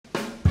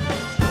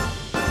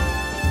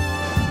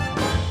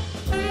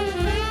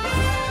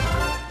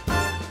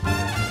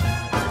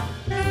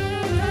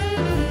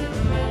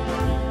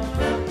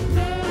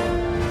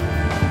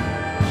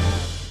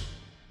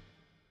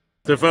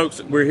So,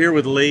 folks, we're here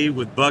with Lee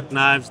with Buck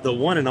Knives, the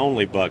one and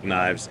only Buck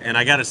Knives. And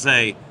I got to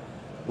say,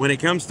 when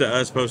it comes to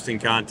us posting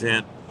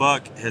content,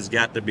 Buck has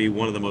got to be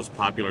one of the most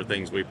popular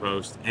things we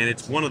post. And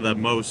it's one of the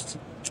most,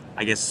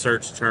 I guess,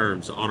 searched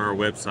terms on our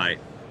website.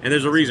 And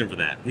there's a reason for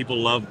that. People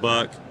love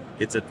Buck.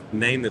 It's a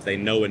name that they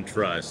know and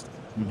trust.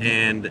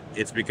 And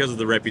it's because of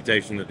the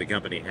reputation that the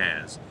company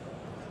has.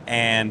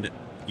 And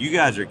you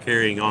guys are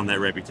carrying on that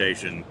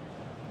reputation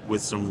with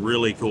some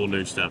really cool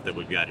new stuff that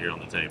we've got here on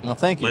the table. Well,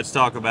 thank you. Let's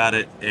talk about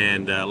it,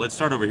 and let's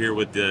start over here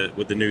with the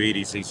new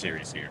EDC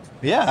series here.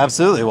 Yeah,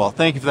 absolutely. Well,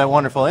 thank you for that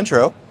wonderful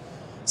intro.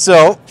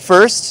 So,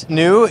 first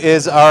new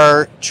is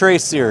our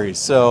Trace series.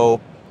 So,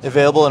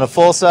 available in a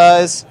full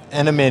size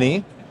and a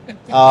mini.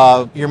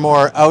 Your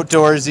more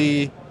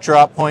outdoorsy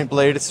drop point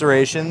blade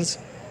serrations,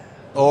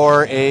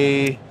 or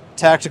a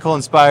tactical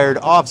inspired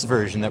ops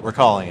version that we're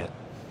calling it.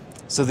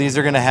 So these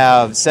are going to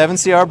have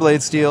 7CR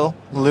blade steel,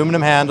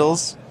 aluminum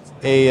handles,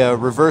 a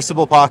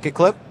reversible pocket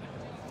clip,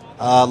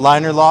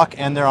 liner lock,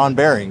 and they're on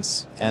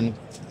bearings, and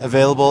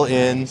available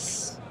in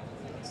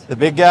the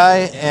big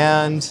guy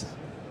and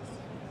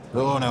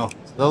the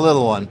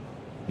little one.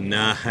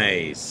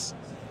 Nice.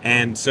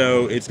 And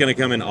so it's going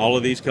to come in all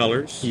of these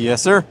colors.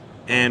 Yes, sir.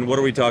 And what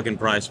are we talking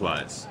price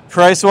wise?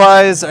 Price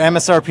wise,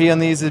 MSRP on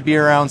these would be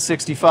around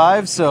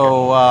 65.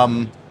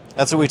 So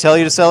that's what we tell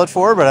you to sell it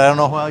for, but I don't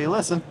know how you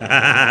listen.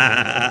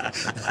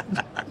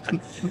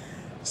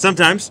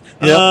 Sometimes.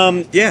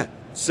 Yep. Yeah.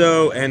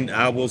 So, and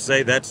I will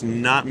say that's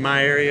not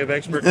my area of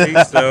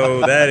expertise,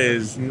 so that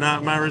is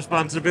not my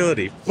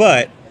responsibility.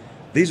 But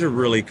these are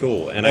really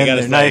cool, and I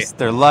gotta they're say, nice.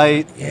 They're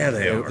light. Yeah,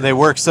 they are. They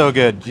work so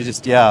good. You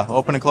just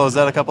open and close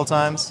that a couple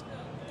times.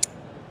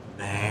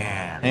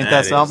 Man, Ain't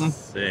that is something?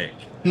 sick.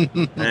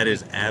 That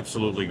is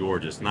absolutely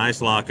gorgeous.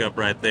 Nice lockup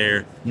right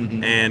there,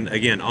 and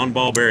again on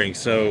ball bearings,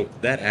 so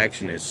that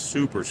action is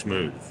super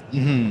smooth.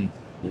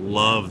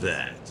 Love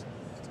that.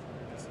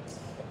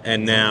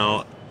 And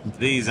now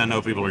these, I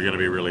know people are going to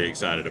be really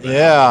excited about.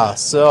 Yeah,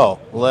 so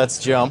let's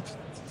jump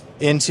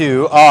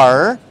into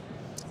our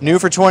new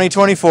for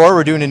 2024.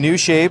 We're doing a new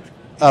shape,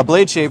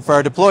 blade shape for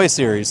our Deploy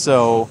series.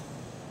 So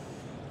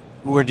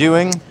we're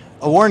doing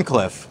a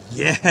Warncliffe.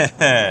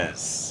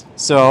 Yes.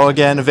 So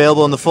again,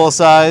 available in the full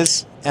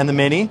size and the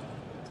mini.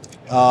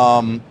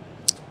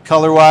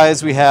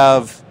 Color-wise, we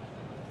have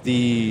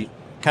the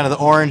kind of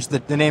the orange.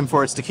 The name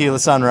for it's Tequila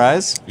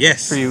Sunrise.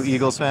 Yes. For you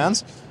Eagles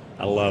fans.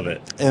 I love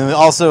it. And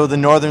also the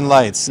Northern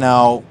Lights.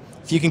 Now,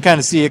 if you can kind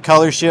of see it,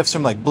 color shifts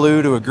from like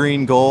blue to a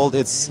green gold.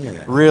 It's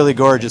really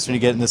gorgeous when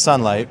you get in the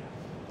sunlight.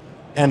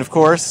 And of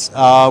course,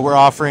 we're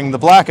offering the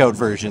blackout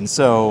version.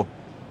 So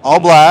all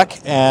black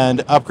and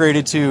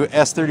upgraded to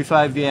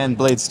S35VN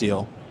blade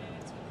steel.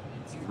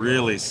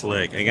 Really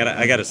slick.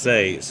 I gotta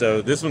say,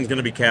 so this one's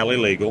gonna be Cali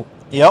legal.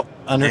 Yep,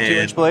 under And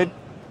 2-inch blade.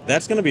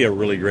 That's gonna be a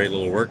really great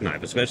little work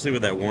knife, especially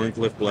with that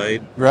Warncliffe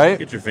blade. Right.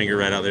 Get your finger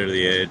right out there to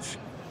the edge,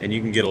 and you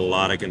can get a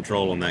lot of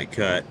control on that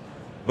cut.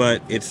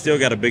 But it's still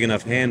got a big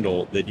enough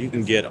handle that you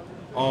can get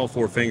all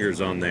 4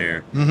 fingers on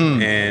there,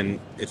 and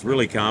it's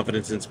really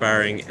confidence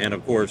inspiring. And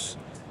of course,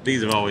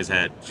 these have always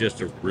had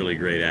just a really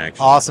great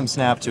action. Awesome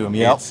snap to them.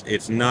 Yep.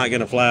 It's not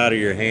going to fly out of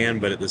your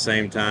hand, but at the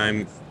same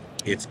time,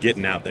 it's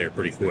getting out there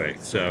pretty quick.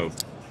 So,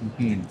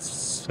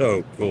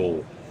 so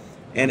cool.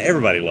 And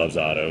everybody loves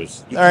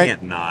autos. You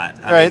can't not.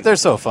 I mean, They're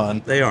so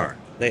fun. they are.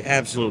 They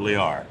absolutely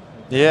are.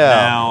 Yeah.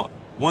 Now,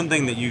 one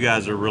thing that you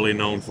guys are really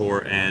known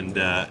for and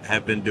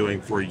have been doing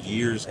for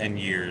years and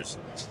years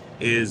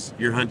is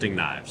your hunting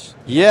knives.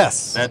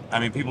 Yes. I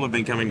mean, people have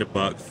been coming to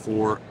Buck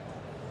for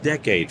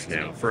decades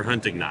now for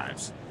hunting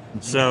knives.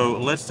 So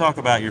let's talk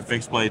about your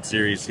fixed blade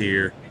series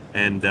here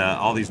and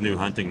all these new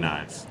hunting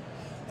knives.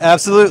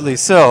 Absolutely.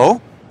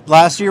 So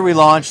last year we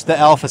launched the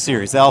Alpha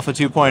series, the Alpha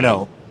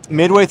 2.0.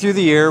 Midway through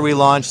the year, we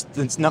launched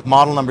the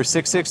model number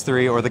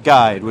 663, or the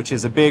Guide, which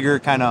is a bigger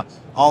kind of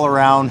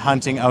all-around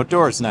hunting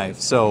outdoors knife.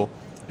 So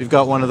we've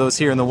got one of those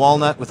here in the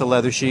walnut with a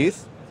leather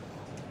sheath.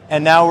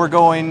 And now we're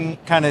going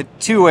kind of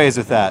 2 ways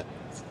with that.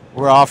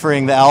 We're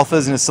offering the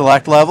Alphas in a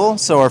select level.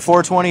 So our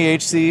 420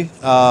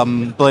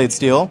 HC blade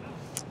steel,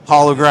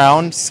 hollow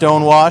ground,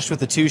 stone washed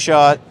with a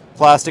 2-shot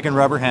plastic and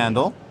rubber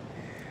handle.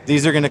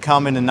 These are going to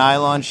come in a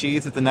nylon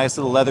sheath with a nice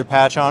little leather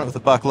patch on it with a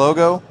Buck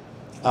logo.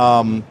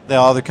 They'll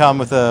either come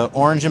with a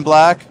orange and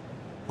black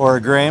or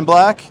a gray and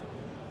black.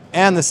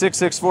 And the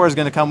 664 is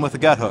going to come with a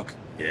gut hook.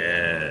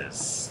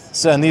 Yes.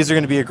 So, and these are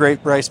going to be a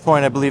great price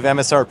point. I believe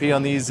MSRP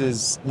on these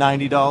is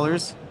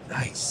 $90.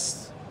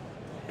 Nice.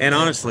 And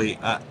honestly,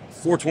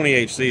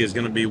 420 HC is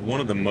going to be one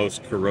of the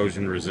most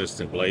corrosion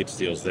resistant blade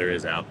steels there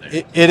is out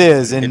there. It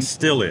is. And it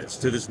still is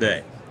to this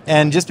day.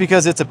 And just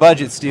because it's a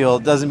budget steel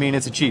doesn't mean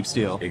it's a cheap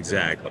steel.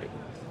 Exactly.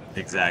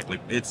 Exactly.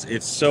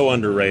 It's so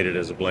underrated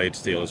as a blade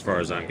steel as far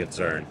as I'm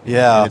concerned.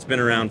 Yeah. And it's been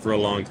around for a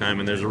long time,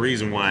 and there's a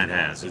reason why it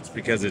has. It's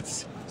because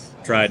it's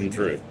tried and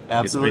true.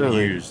 Absolutely. It's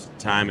been used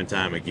time and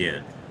time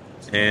again.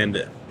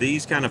 And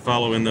these kind of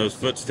follow in those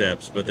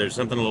footsteps, but there's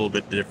something a little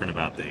bit different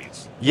about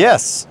these.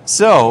 Yes.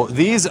 So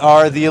these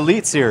are the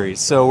Elite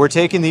series. So we're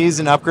taking these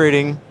and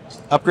upgrading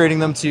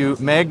them to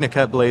Magna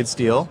Cut blade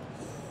steel.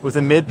 with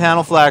a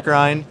mid-panel flat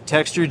grind,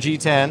 textured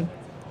G10.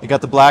 You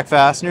got the black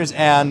fasteners,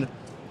 and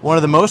one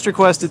of the most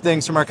requested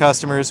things from our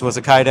customers was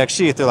a Kydex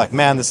sheath. They're like,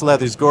 man, this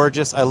leather's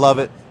gorgeous. I love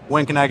it.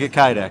 When can I get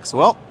Kydex?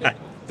 Well,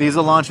 these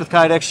will launch with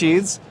Kydex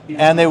sheaths,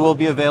 and they will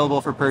be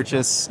available for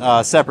purchase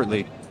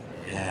separately.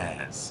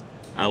 Yes.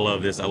 I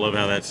love this. I love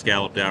how that's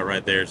scalloped out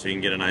right there so you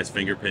can get a nice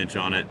finger pinch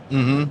on it.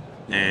 Mm-hmm.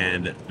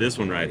 And this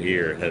one right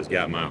here has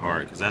got my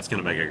heart because that's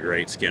going to make a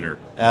great skinner.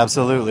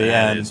 Absolutely.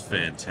 That and is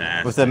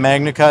fantastic. with the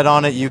Magna Cut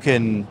on it, you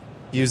can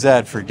use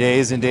that for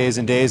days and days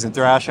and days and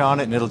thrash on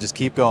it, and it'll just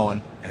keep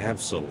going.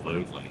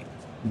 Absolutely.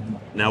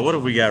 Now, what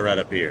have we got right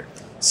up here?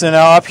 So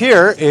now up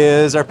here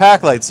is our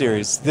pack light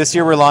series. This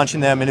year we're launching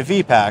them in a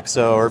V pack,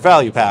 or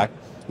value pack,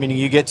 meaning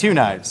you get 2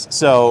 knives.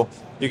 So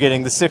you're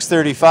getting the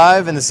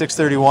 635 and the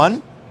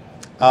 631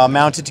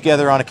 mounted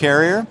together on a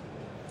carrier.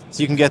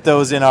 So you can get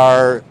those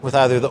with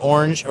either the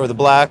orange or the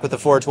black with the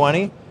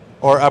 420,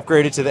 or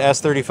upgraded to the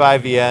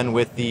S35VN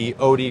with the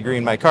OD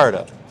green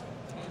micarta.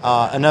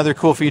 Another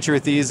cool feature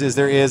with these is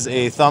there is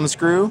a thumb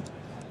screw.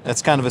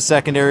 That's kind of a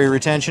secondary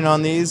retention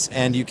on these,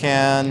 and you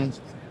can,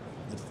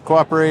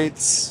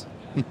 cooperates,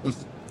 a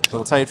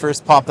little tight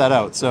first, pop that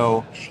out.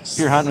 So if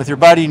you're hunting with your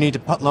buddy, you need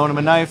to loan him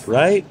a knife.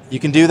 Right. You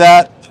can do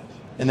that,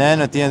 and then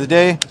at the end of the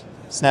day,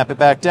 snap it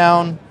back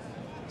down.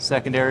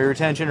 Secondary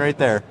retention right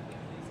there.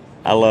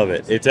 I love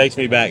it. It takes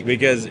me back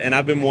because, and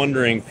I've been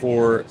wondering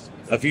for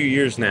a few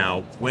years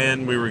now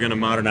when we were going to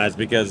modernize,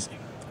 because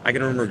I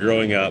can remember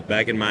growing up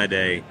back in my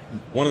day,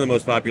 one of the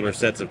most popular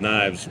sets of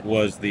knives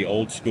was the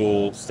old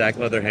school stack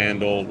leather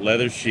handle,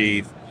 leather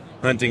sheath,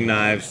 hunting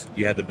knives.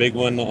 You had the big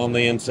one on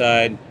the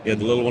inside, you had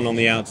the little one on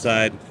the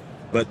outside,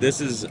 but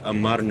this is a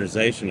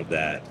modernization of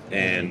that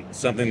and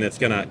something that's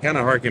going to kind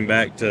of harken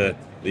back to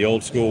the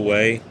old school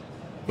way,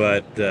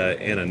 but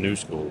in a new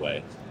school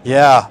way.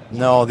 Yeah,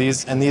 no,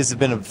 these have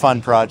been a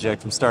fun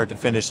project from start to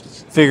finish,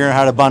 figuring out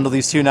how to bundle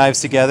these 2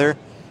 knives together.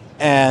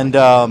 And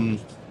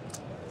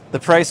the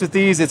price with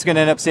these, it's going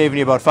to end up saving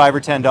you about $5 or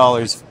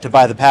 $10 to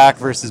buy the pack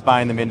versus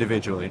buying them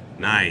individually.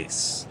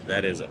 Nice.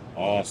 That is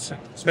awesome,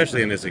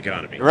 especially in this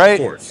economy. Right. Of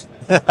course.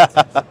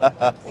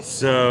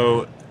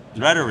 So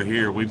right over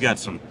here, we've got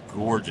some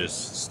gorgeous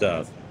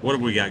stuff. What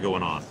have we got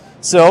going on?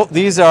 So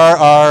these are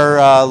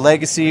our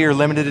legacy or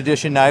limited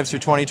edition knives for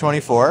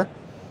 2024.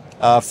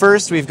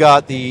 First, we've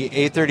got the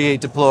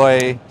 838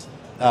 Deploy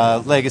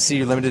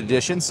Legacy Limited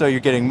Edition. So you're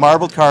getting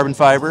marbled carbon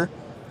fiber,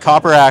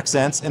 copper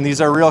accents, and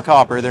these are real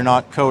copper. They're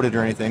not coated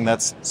or anything.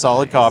 That's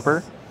solid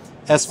copper.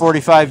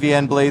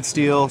 S45VN blade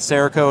steel,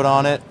 Cerakote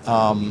on it.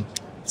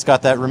 It's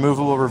got that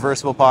removable,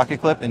 reversible pocket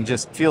clip, and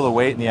just feel the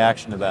weight and the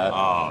action of that.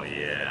 Oh,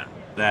 yeah.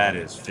 That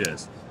is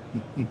just...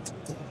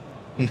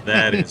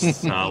 that is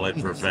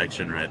solid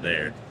perfection right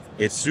there.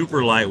 It's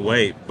super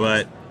lightweight,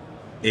 but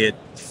it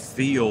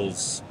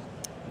feels...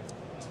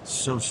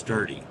 so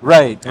sturdy.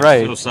 Right,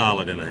 right. So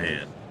solid in the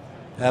hand.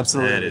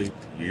 Absolutely. That is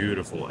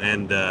beautiful.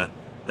 And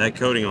that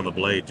coating on the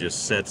blade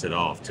just sets it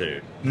off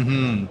too.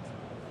 Mm-hmm.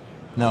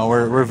 No,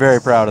 we're very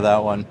proud of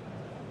that one.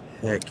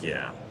 Heck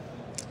yeah.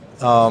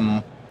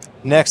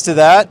 Next to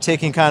that,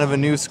 taking kind of a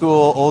new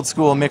school, old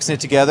school, mixing it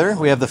together,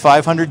 we have the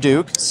 500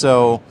 Duke.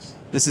 So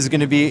this is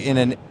going to be in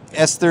an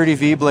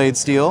S30V blade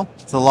steel.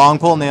 It's a long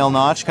pull nail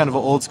notch, kind of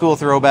an old school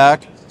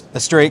throwback,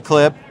 a straight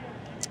clip,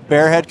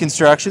 bare head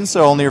construction,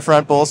 so only your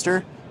front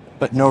bolster,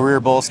 but no rear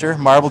bolster,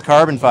 marbled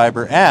carbon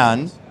fiber,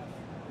 and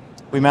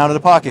we mounted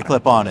a pocket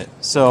clip on it.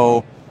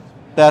 So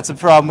that's a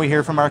problem we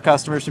hear from our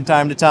customers from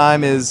time to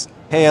time is,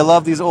 hey, I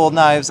love these old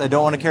knives, I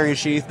don't want to carry a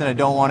sheath, and I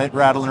don't want it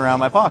rattling around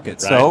my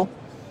pocket. Right. So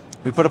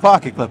we put a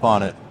pocket clip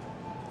on it.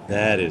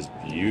 That is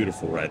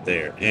beautiful right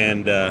there.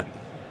 And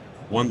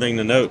one thing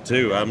to note,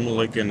 too, I'm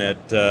looking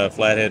at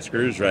flathead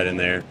screws right in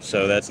there.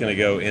 So that's going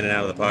to go in and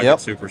out of the pocket. Yep.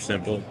 Super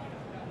simple.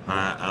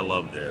 I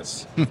love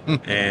this.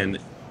 And,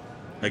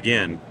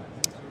 again,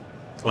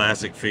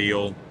 classic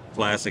feel,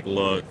 classic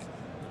look,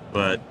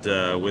 but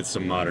with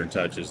some modern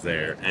touches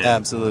there. And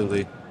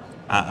absolutely.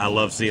 I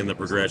love seeing the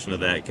progression of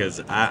that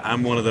because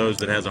I'm one of those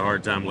that has a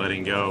hard time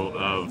letting go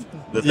of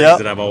the things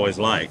that I've always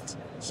liked.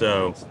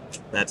 So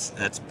that's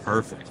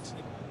perfect.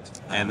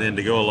 And then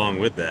to go along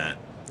with that.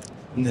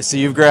 So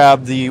you've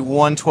grabbed the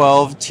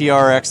 112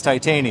 TRX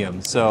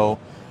titanium. So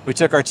we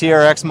took our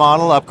TRX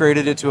model,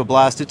 upgraded it to a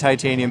blasted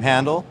titanium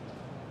handle,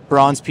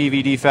 bronze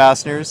PVD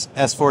fasteners,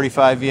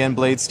 S45VN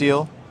blade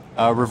steel,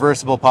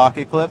 reversible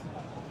pocket clip.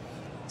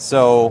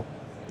 So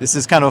this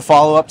is kind of a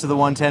follow-up to the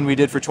 110 we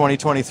did for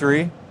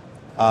 2023.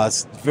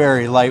 It's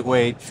very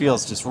lightweight,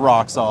 feels just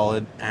rock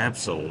solid.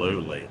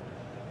 Absolutely.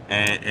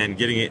 And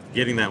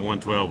getting that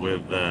 112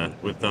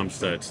 with thumb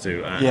studs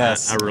too.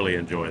 I really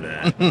enjoy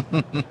that.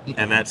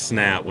 And that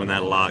snap, when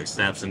that lock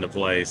snaps into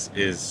place,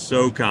 is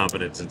so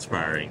confidence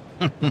inspiring.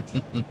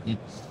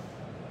 And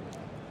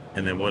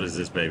then what is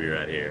this baby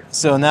right here?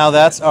 So now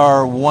that's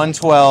our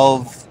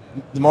 112,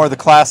 more the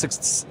classic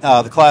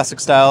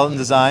style and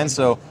design.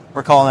 So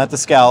we're calling that the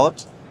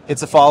scalloped.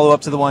 It's a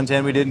follow-up to the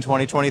 110 we did in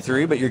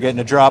 2023, but you're getting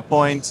a drop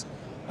point,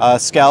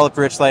 scalloped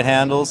rich light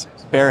handles,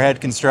 bare head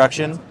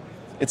construction.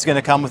 It's going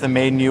to come with a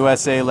made in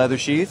USA leather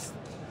sheath.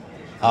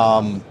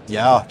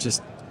 Yeah,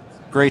 just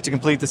great to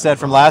complete the set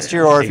from last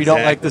year, or if you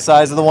don't like the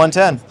size of the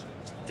 110.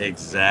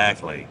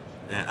 Exactly.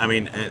 I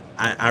mean,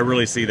 I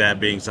really see that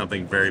being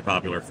something very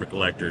popular for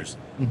collectors.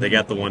 They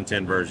got the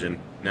 110 version.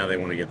 Now they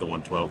want to get the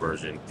 112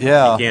 version.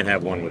 Yeah. You can't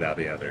have one without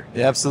the other.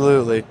 Yeah,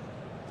 absolutely.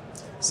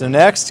 So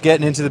next,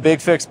 getting into the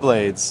big fixed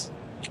blades.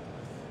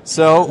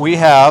 So we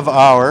have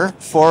our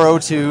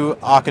 402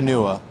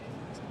 Akanua.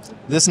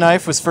 This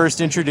knife was first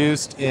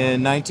introduced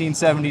in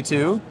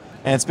 1972,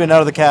 and it's been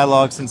out of the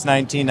catalog since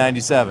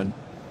 1997.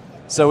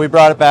 So we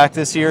brought it back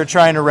this year,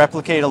 trying to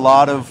replicate a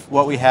lot of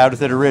what we had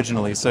with it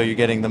originally. So you're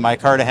getting the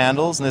micarta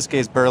handles, in this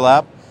case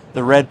burlap,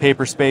 the red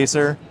paper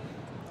spacer,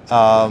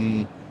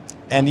 and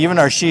even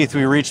our sheath,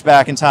 we reached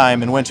back in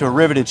time and went to a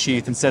riveted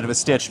sheath instead of a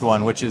stitched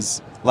one, which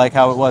is like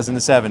how it was in the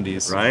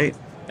 70s. Right.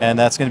 And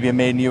that's going to be a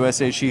made in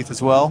USA sheath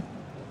as well.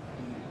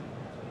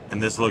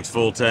 And this looks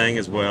full tang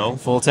as well.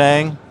 Full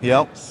tang,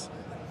 yep.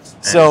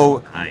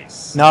 So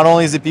nice. Not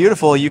only is it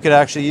beautiful, you could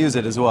actually use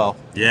it as well.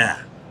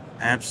 Yeah,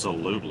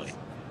 absolutely.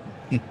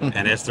 And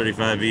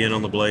S35VN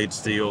on the blade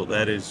steel,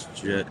 that is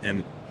just,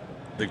 and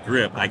the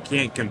grip, I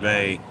can't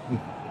convey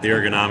the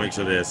ergonomics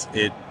of this.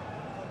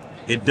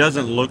 It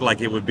doesn't look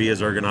like it would be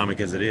as ergonomic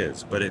as it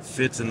is, but it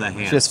fits in the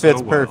hand. Just fits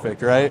so well.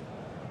 Perfect, right?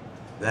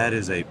 That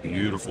is a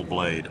beautiful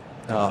blade.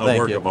 Oh, a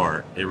work of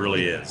art. It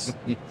really is.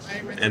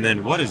 And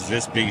then what is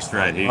this beast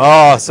right here?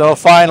 Oh, so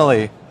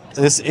finally,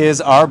 this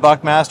is our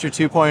Buckmaster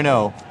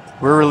 2.0.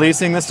 We're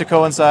releasing this to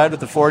coincide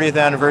with the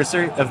 40th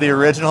anniversary of the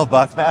original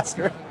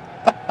Buckmaster.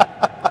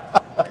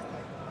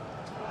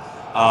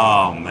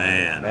 Oh,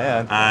 man.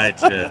 I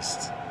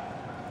just...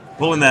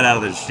 Pulling that out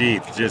of the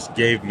sheath just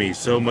gave me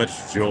so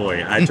much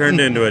joy. I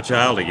turned into a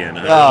child again.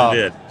 I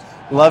really did.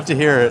 Love to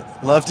hear it.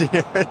 Love to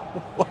hear it.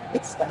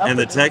 And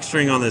the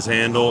texturing on this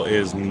handle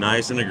is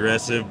nice and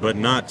aggressive, but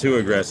not too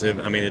aggressive.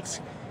 I mean, it's,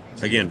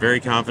 again, very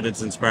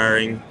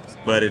confidence-inspiring,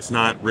 but it's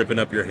not ripping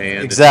up your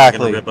hand. Exactly. It's not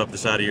going to rip up the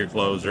side of your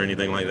clothes or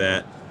anything like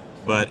that.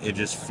 But it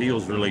just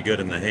feels really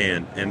good in the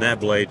hand. And that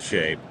blade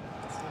shape,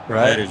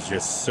 that is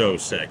just so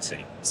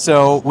sexy.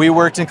 So we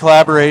worked in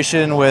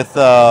collaboration with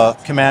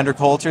Commander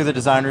Coulter, the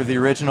designer of the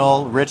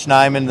original, Rich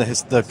Nyman,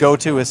 the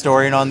go-to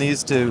historian on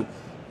these, to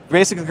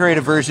basically create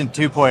a version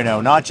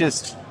 2.0, not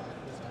just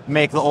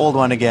make the old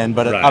one again,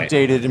 but an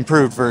updated,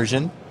 improved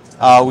version.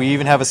 We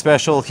even have a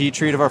special heat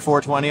treat of our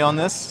 420 on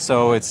this,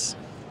 so it's,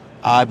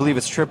 I believe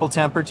it's triple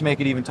tempered to make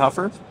it even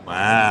tougher.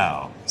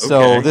 Wow. Okay.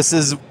 So this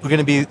is going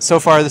to be, so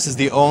far this is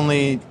the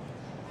only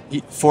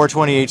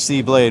 420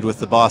 HC blade with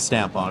the Boss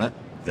stamp on it.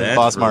 That's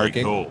Boss really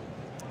marking. Cool.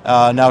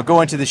 Now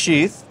going to the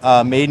sheath,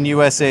 made in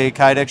USA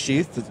Kydex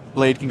sheath. The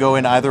blade can go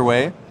in either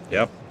way.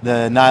 Yep.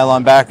 The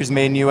nylon backer is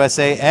made in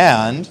USA,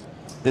 and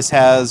this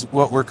has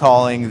what we're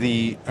calling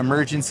the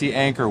emergency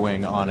anchor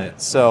wing on it.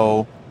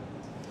 So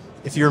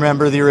if you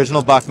remember, the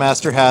original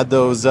Buckmaster had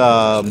those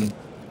the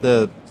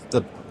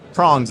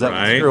prongs that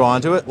would screw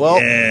onto it. Well,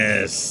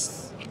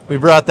 yes, we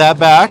brought that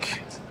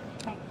back,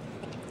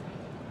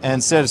 and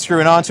instead of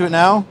screwing onto it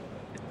now,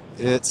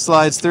 it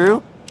slides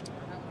through,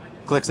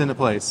 clicks into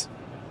place.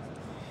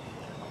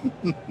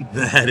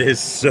 That is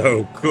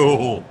so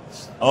cool.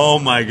 Oh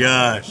my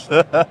gosh.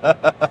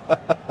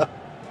 That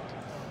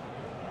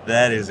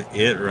is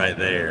it right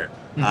there.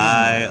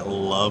 I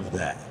love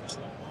that.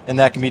 And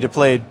that can be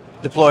deployed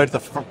with the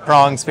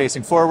prongs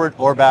facing forward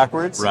or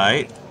backwards.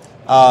 Right.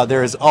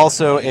 There is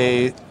also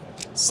a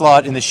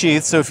slot in the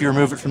sheath, so if you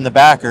remove it from the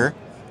backer,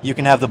 you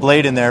can have the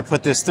blade in there,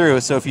 put this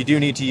through, so if you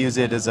do need to use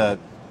it as a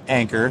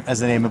anchor,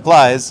 as the name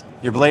implies,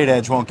 your blade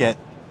edge won't get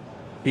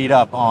beat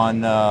up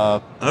on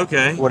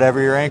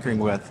whatever you're anchoring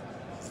with.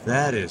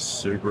 That is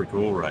super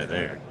cool right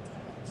there.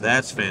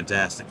 That's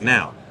fantastic.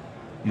 Now,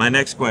 my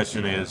next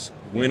question is,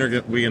 when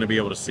are we going to be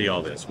able to see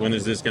all this? When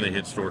is this going to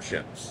hit store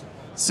shelves?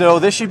 So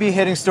this should be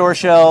hitting store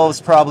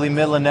shelves probably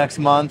middle of next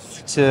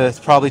month to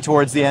probably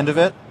towards the end of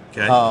it.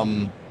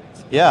 Okay.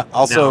 Yeah.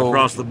 Also, now,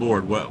 across the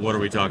board, what are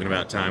we talking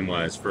about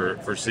time-wise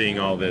for seeing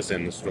all this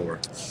in the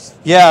store?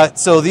 Yeah,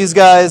 so these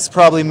guys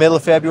probably middle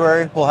of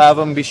February. We'll have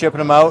them, be shipping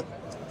them out.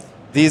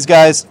 These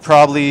guys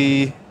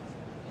probably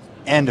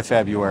end of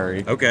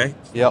February. Okay.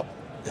 Yep.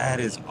 That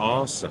is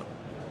awesome.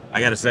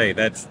 I got to say,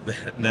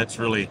 that's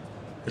really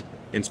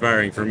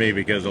inspiring for me,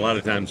 because a lot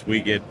of times we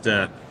get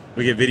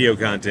video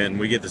content and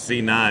we get to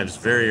see knives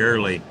very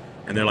early,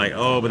 and they're like,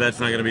 oh, but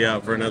that's not going to be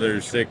out for another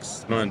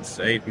 6 months,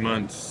 8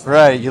 months.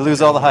 Right, you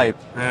lose all the hype.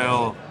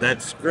 Well,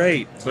 that's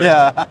great. But,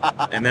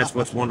 yeah. And that's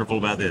what's wonderful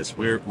about this.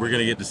 We're going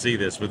to get to see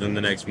this within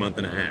the next month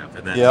and a half,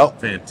 and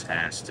that's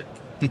fantastic.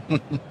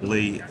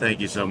 Lee, thank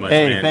you so much,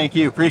 man. Hey, thank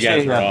you. Appreciate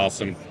it. You guys are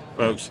awesome.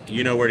 Folks,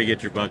 you know where to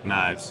get your buck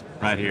knives,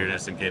 right here at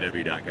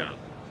smkw.com.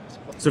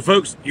 So,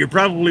 folks, you're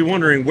probably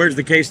wondering, where's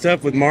the case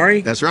stuff with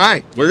Mari? That's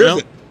right. Where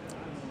is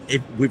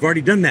it? We've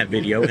already done that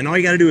video, and all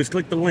you got to do is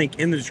click the link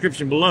in the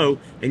description below,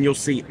 and you'll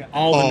see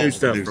all the new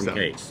stuff from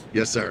Case.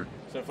 Yes, sir.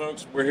 So,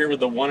 folks, we're here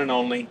with the one and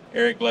only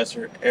Eric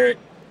Lesser. Eric,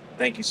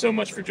 thank you so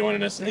much for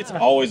joining us. It's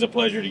always a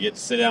pleasure to get to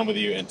sit down with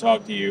you and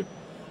talk to you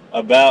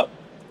about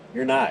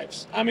your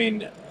knives. I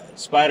mean,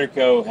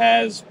 Spyderco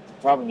has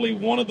probably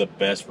one of the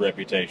best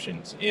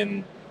reputations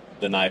in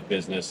the knife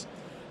business.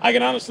 I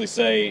can honestly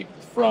say,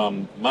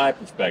 from my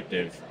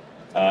perspective,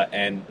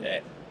 and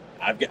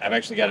I've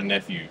actually got a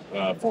nephew,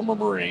 former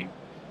Marine,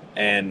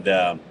 and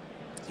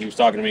he was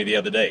talking to me the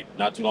other day,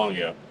 not too long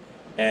ago,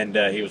 and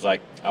he was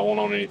like, "I won't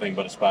own anything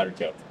but a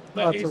Spyderco."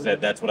 He said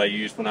that's what I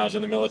used when I was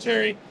in the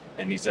military,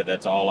 and he said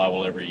that's all I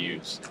will ever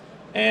use.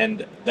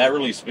 And that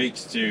really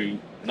speaks to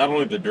not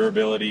only the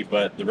durability,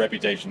 but the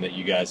reputation that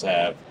you guys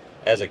have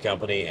as a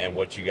company and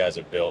what you guys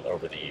have built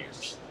over the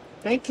years.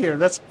 Thank you.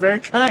 That's very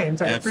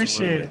kind. I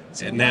appreciate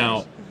it. And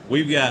now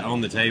we've got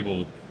on the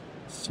table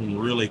some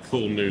really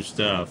cool new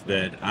stuff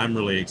that I'm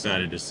really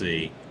excited to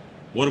see.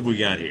 What have we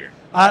got here?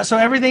 So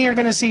everything you're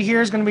going to see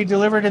here is going to be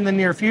delivered in the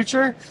near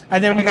future,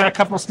 and then we got a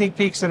couple sneak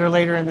peeks that are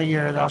later in the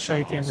year that I'll show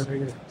you at the end of the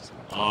year.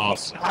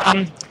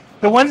 Awesome.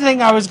 The one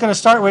thing I was going to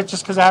start with,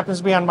 just because it happens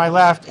to be on my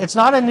left, it's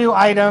not a new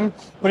item,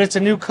 but it's a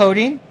new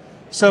coating.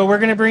 So we're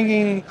going to bring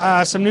in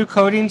some new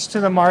coatings to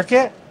the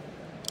market.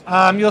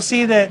 You'll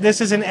see that this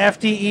is an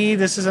FDE.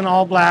 This is an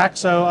all black,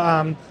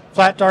 so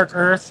flat dark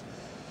earth.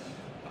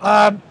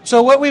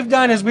 So what we've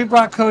done is we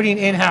brought coating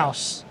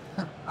in-house,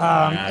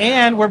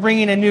 and we're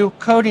bringing a new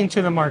coating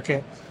to the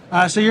market.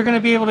 So you're going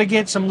to be able to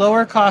get some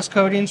lower cost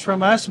coatings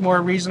from us,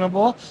 more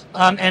reasonable,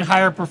 and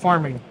higher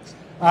performing.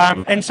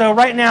 And so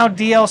right now,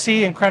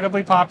 DLC,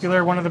 incredibly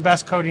popular, one of the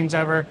best coatings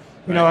ever.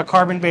 You know, a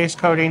carbon-based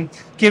coating.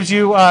 Gives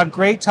you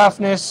great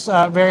toughness,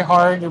 very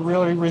hard,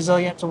 really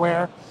resilient to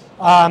wear.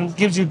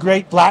 Gives you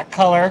great black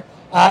color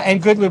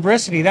and good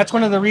lubricity. That's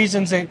one of the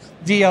reasons that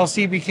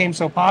DLC became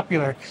so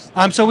popular.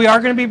 So we are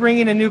going to be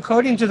bringing a new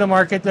coating to the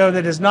market, though,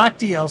 that is not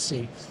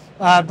DLC.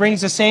 Brings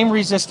the same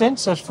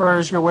resistance as far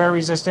as your wear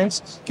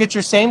resistance. Gets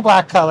your same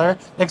black color,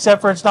 except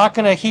for it's not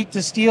going to heat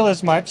the steel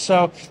as much.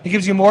 So it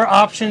gives you more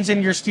options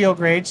in your steel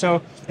grade.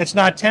 So it's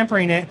not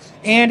tempering it,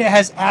 and it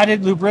has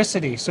added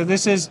lubricity. So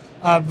this is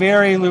a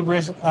very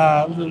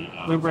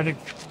lubricated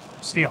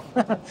steel.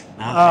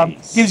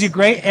 Nice. Gives you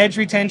great edge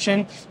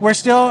retention. We're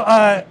still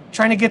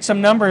trying to get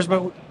some numbers,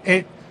 but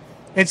it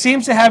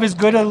seems to have as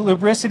good a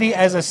lubricity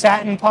as a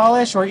satin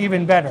polish, or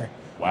even better.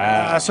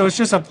 Wow. So it's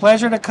just a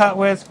pleasure to cut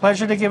with,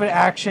 pleasure to give it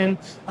action.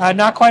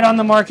 Not quite on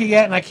the market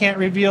yet, and I can't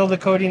reveal the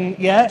coating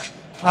yet,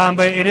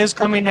 but it is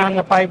coming down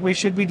the pipe. We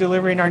should be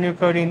delivering our new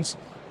coatings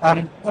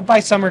by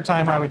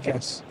summertime, I would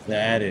guess.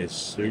 That is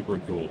super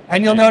cool.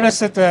 And you'll notice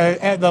that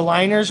the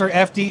liners are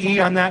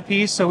FDE on that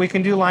piece, so we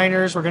can do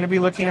liners. We're going to be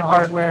looking at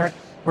hardware.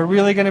 We're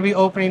really going to be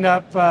opening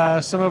up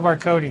some of our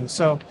coatings.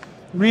 So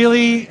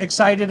really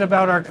excited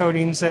about our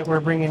coatings that we're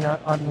bringing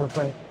on the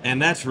plate.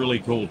 And that's really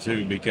cool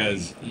too,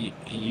 because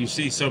you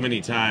see so many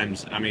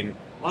times, I mean,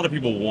 a lot of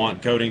people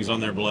want coatings on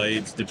their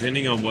blades,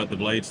 depending on what the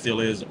blade steel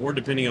is, or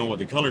depending on what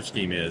the color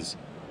scheme is.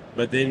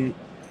 But then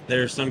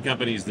there are some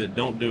companies that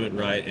don't do it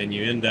right, and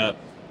you end up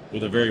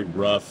with a very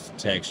rough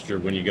texture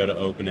when you go to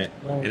open it,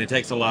 Right. and it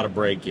takes a lot of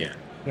break in.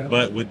 Yeah.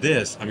 But with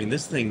this, I mean,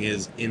 this thing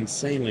is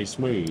insanely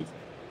smooth.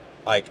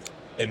 Like,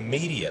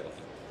 immediately.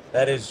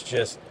 That is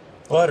just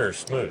butter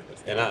smooth,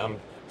 and I'm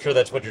sure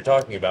that's what you're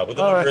talking about with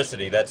the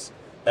lubricity.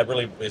 That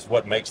really is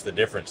what makes the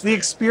difference. The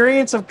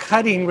experience of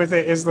cutting with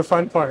it is the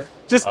fun part.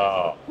 Just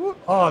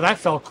that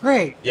felt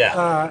great.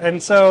 Yeah.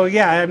 And so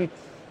I'm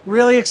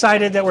really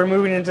excited that we're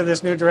moving into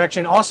this new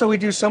direction. Also, we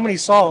do so many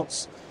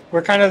salts.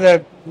 We're kind of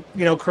the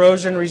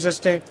corrosion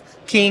resistant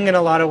king in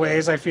a lot of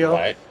ways, I feel.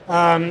 Right.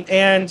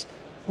 And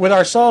with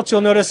our salts,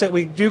 you'll notice that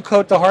we do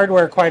coat the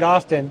hardware quite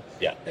often.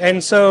 Yeah.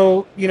 And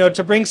so,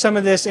 to bring some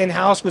of this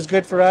in-house was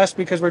good for us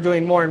because we're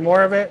doing more and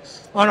more of it.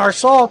 On our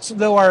salts,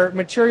 though our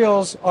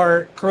materials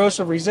are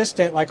corrosive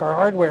resistant, like our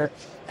hardware,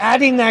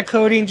 adding that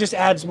coating just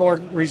adds more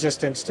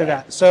resistance to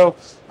that. So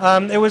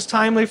it was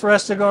timely for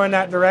us to go in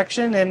that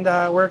direction, and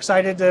we're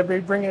excited to be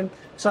bringing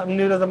something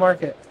new to the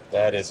market.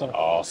 That is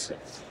awesome.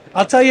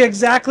 I'll tell you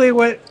exactly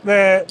what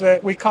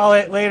we call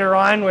it later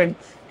on,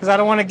 because I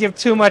don't want to give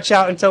too much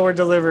out until we're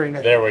delivering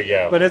it. There we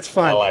go. But it's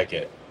fun. I like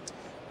it.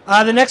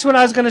 The next one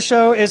I was going to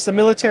show is the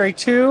Military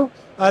 2.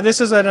 This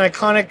is an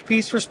iconic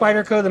piece for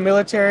Spyderco, the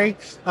Military.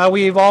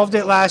 We evolved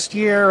it last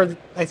year, or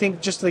I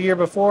think just the year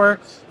before.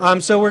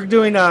 So we're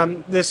doing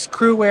this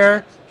crew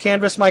wear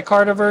canvas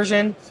micarta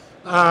version.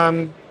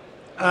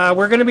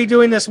 We're going to be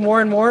doing this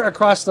more and more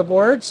across the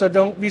board, so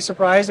don't be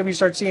surprised if we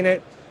start seeing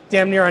it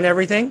damn near on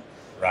everything.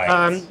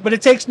 Right. But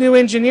it takes new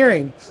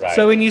engineering. Right.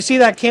 So when you see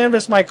that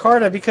canvas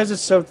micarta, because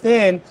it's so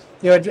thin,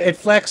 it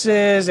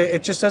flexes.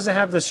 It just doesn't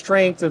have the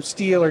strength of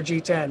steel or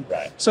G10.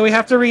 Right. So we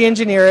have to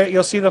re-engineer it.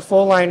 You'll see the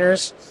full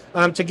liners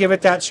to give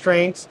it that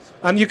strength.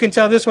 You can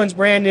tell this one's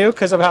brand new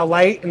because of how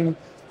light and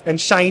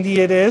shiny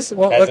it is.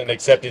 Well, hasn't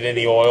accepted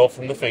any oil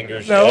from the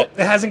fingers no, yet.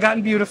 it hasn't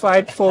gotten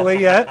beautified fully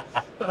yet.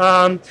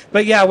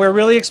 But yeah, we're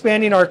really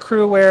expanding our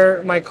crew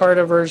wear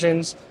micarta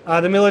versions.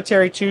 The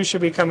Military 2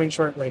 should be coming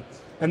shortly.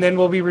 And then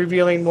we'll be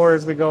revealing more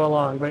as we go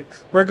along. But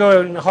we're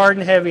going hard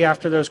and heavy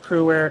after those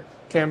crew wear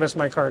canvas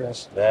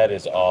micartas. That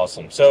is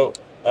awesome. So,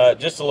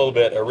 just a little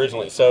bit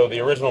originally. So, the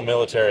original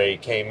military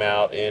came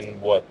out in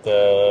what,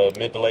 the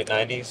mid to late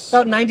 90s?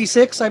 About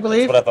 96, I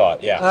believe. That's what I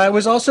thought, yeah. It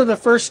was also the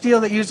first steel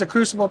that used a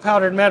crucible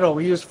powdered metal.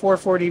 We used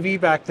 440V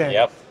back then.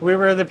 Yep. We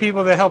were the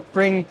people that helped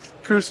bring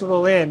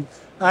crucible in.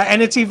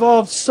 And it's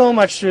evolved so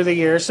much through the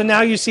years. So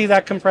now you see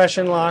that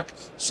compression lock,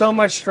 so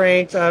much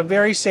strength,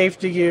 very safe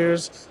to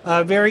use,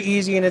 very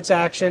easy in its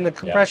action. The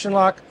compression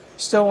lock,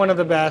 still one of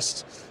the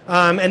best.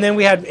 And then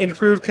we had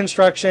improved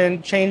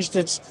construction, changed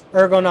its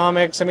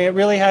ergonomics. I mean, it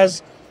really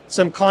has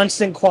some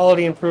constant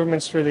quality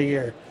improvements through the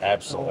year.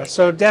 Absolutely.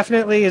 So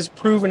definitely has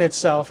proven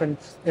itself and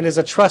is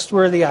a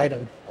trustworthy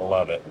item. I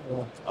love it.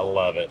 I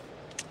love it.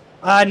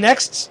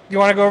 Next, you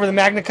want to go over the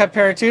MagnaCut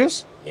Para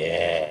 2s?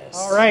 Yes.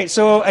 All right.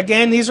 So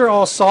again, these are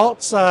all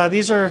salts.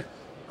 These are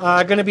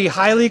going to be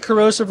highly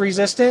corrosive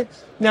resistant.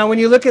 Now, when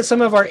you look at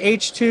some of our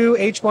H2,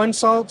 H1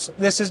 salts,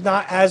 this is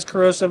not as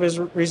corrosive as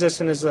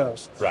resistant as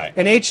those. Right.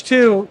 And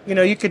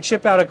H2, you could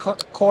chip out a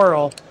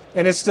coral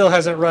and it still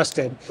hasn't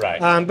rusted.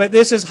 Right. But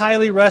this is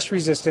highly rust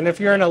resistant. If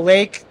you're in a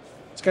lake,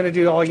 it's going to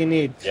do all you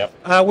need.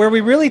 Yep. Where we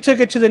really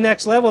took it to the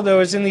next level, though,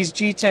 is in these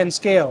G10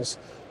 scales.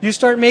 You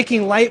start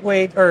making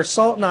lightweight or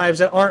salt knives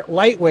that aren't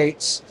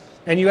lightweights,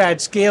 and you add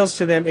scales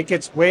to them, it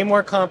gets way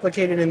more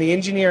complicated in the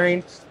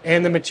engineering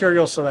and the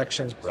material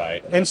selection.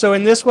 Right. And so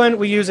in this one,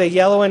 we use a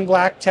yellow and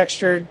black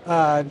textured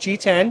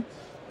G10.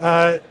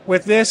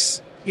 With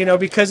this,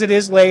 because it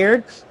is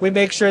layered, we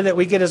make sure that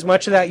we get as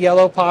much of that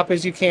yellow pop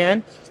as you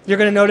can. You're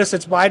going to notice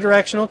it's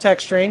bidirectional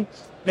texturing.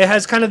 It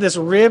has kind of this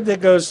rib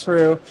that goes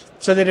through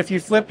so that if you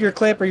flip your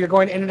clip or you're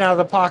going in and out of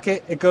the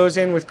pocket, it goes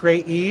in with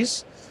great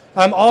ease.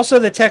 Also,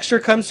 the texture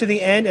comes to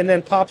the end and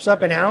then pops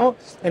up and out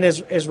and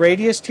is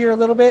radiused here a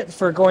little bit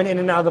for going in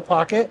and out of the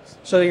pocket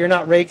so that you're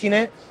not raking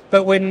it.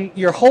 But when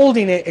you're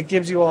holding it, it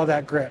gives you all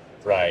that grip.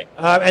 Right.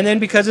 And then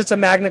because it's a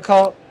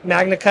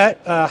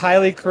MagnaCut,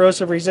 highly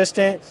corrosive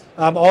resistant,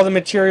 all the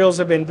materials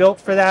have been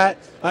built for that.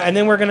 And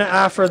then we're going to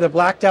offer the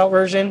blacked out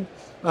version.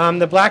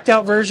 The blacked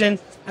out version,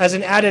 as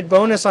an added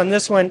bonus on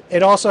this one,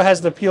 it also has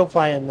the peel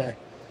ply in there.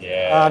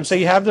 Yeah. So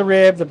you have the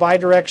rib, the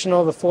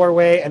bidirectional, the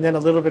four-way, and then a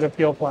little bit of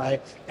peel ply.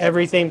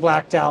 Everything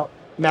blacked out,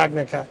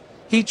 MagnaCut.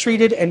 Heat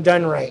treated and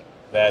done right.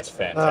 That's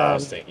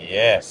fantastic.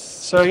 Yes.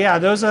 So yeah,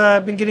 those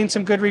have been getting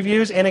some good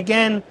reviews. And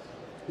again,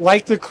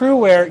 like the crew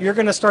wear, you're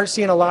going to start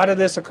seeing a lot of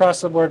this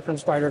across the board from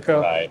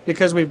Spyderco. Right.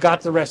 Because we've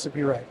got the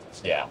recipe right.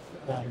 Yeah.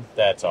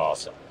 That's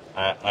awesome.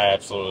 I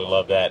absolutely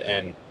love that.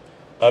 And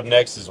up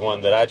next is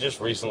one that I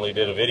just recently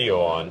did a video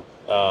on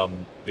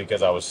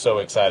because I was so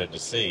excited to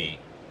see.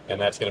 And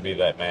that's going to be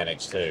that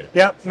Mannix 2.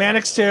 Yep,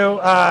 Mannix 2,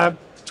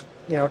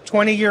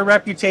 20-year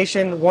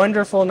reputation,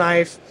 wonderful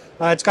knife.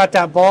 It's got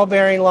that ball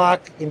bearing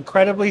lock,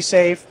 incredibly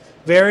safe,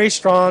 very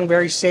strong,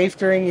 very safe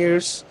during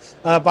use.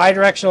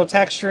 Bidirectional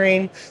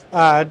texturing,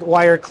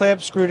 wire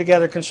clip, screw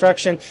together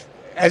construction.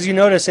 As you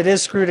notice, it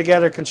is screw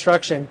together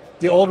construction.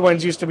 The old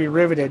ones used to be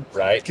riveted.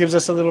 Right. Gives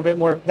us a little bit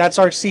more. That's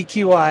our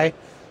CQI.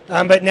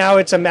 But now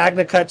it's a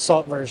MagnaCut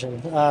salt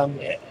version.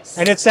 Yes.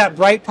 And it's that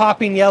bright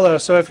popping yellow.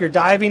 So if you're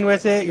diving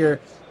with it, you're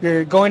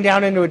going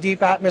down into a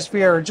deep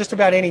atmosphere or just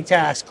about any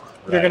task,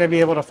 you're going to be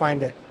able to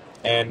find it.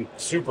 And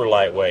super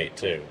lightweight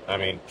too. I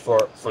mean,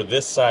 for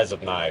this size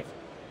of knife,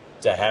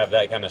 to have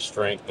that kind of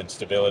strength and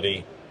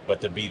stability, but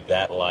to be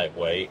that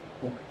lightweight,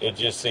 it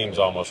just seems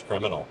almost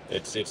criminal.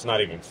 It's not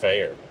even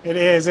fair. It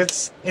is.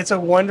 It's a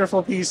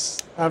wonderful piece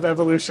of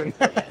evolution.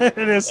 It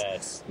is.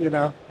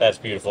 That's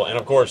beautiful. And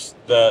of course,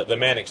 the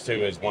Mannix 2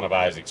 is one of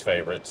Isaac's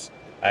favorites.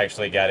 I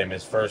actually got him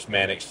his first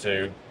Mannix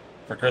 2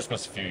 for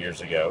Christmas a few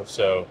years ago,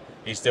 so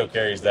he still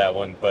carries that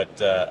one.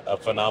 But a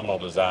phenomenal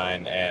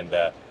design and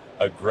a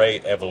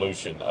great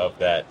evolution of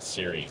that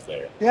series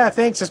there. Yeah,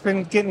 thanks. It's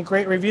been getting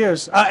great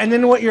reviews. And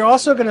then what you're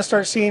also going to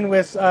start seeing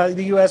with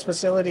the U.S.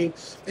 facility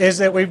is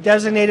that we've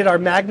designated our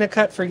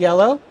MagnaCut for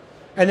yellow,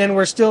 and then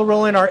we're still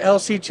rolling our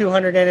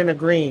LC200 in a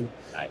green.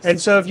 Nice.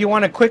 And so if you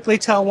want to quickly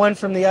tell one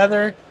from the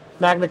other,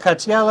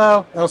 MagnaCut's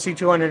yellow,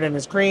 LC200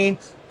 is green,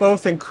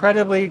 both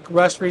incredibly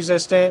rust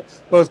resistant,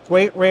 both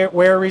great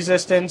wear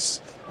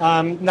resistance,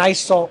 nice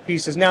salt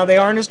pieces. Now, they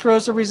aren't as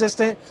corrosion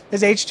resistant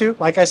as H2,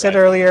 like I said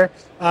earlier,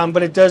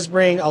 but it does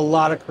bring a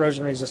lot of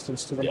corrosion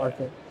resistance to the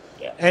market.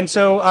 Yeah. And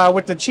so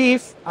with the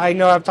Chief, I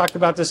know I've talked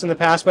about this in the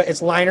past, but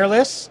it's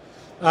linerless,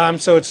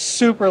 so it's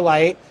super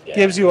light,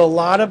 gives you a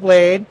lot of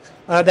blade.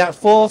 That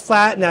full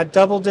flat and that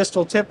double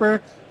distal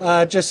tipper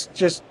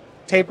just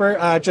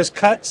taper, just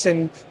cuts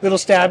and little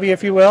stabby,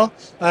 if you will.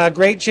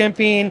 Great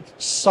jimping,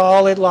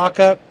 solid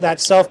lockup, that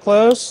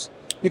self-close.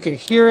 You can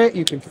hear it,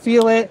 you can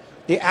feel it.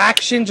 The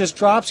action just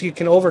drops. You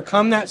can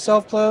overcome that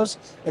self-close.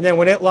 And then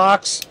when it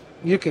locks,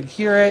 you can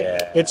hear it.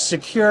 Yeah. It's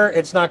secure.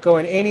 It's not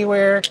going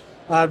anywhere.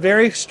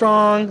 Very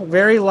strong,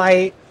 very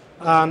light,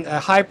 a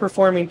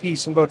high-performing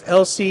piece in both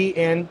LC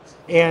and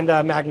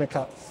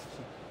MagnaCut.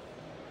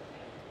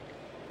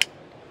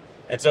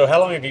 And so, how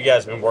long have you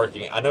guys been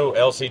working? I know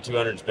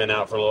LC200's been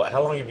out for a little.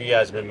 How long have you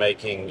guys been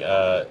making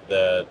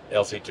the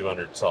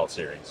LC200 Salt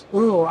Series?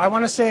 Ooh, I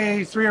want to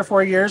say 3 or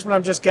 4 years, but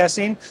I'm just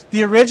guessing.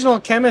 The original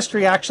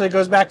chemistry actually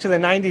goes back to the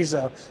 90s,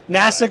 though.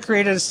 NASA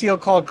created a steel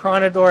called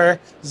Condor.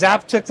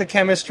 Zap took the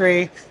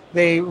chemistry.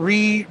 They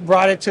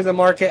brought it to the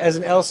market as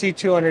an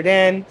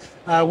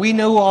LC200N. We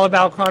knew all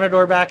about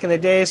Condor back in the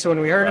day, so when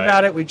we heard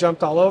about it, we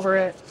jumped all over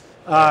it.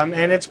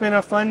 And it's been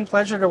a fun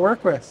pleasure to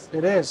work with.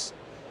 It is.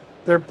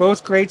 They're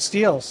both great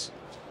steels.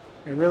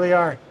 They really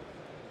are.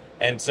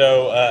 And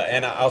so,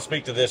 and I'll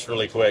speak to this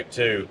really quick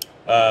too.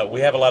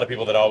 We have a lot of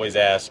people that always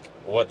ask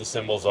what the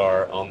symbols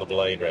are on the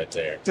blade right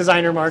there.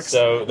 Designer marks.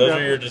 So those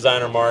are your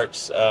designer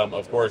marks.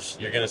 Of course,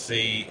 you're going to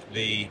see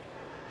the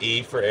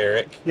E for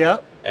Eric.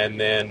 Yep. And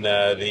then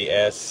the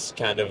S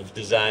kind of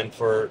designed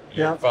for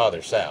your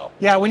father, Sal.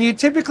 Yeah, when you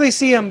typically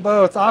see them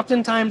both,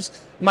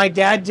 oftentimes my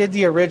dad did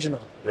the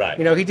original. Right.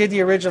 You know, he did the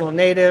original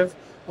native.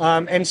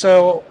 And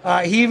so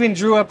he even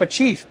drew up a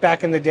chief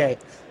back in the day.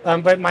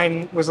 But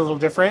mine was a little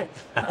different.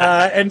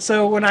 And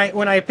so when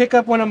I pick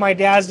up one of my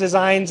dad's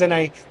designs and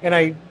I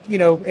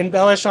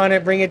embellish on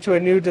it, bring it to a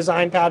new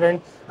design pattern,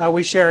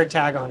 we share a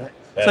tag on it.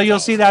 That's so you'll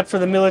awesome. see that for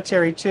the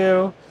military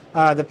too,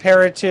 the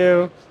para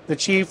too, the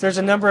chief. There's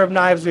a number of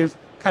knives we've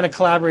kind of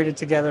collaborated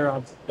together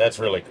on. That's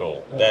really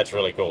cool. That's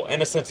really cool.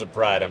 And a sense of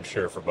pride, I'm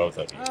sure, for both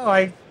of you. Oh,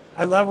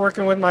 I love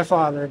working with my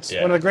father. It's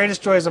one of the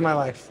greatest joys of my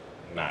life.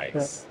 Nice.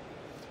 Yeah.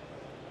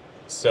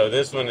 So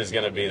this one is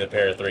going to be the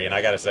Para 3, and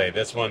I got to say,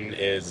 this one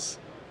is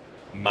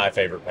my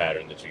favorite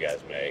pattern that you guys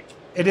make.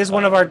 It is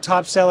one of our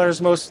top sellers,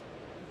 most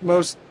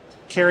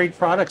carried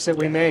products that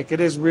we make. It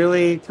has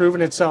really proven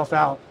itself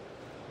out.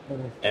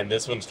 And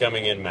this one's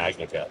coming in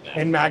Magna Cut now.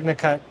 In Magna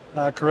Cut,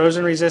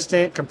 corrosion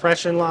resistant,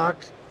 compression lock.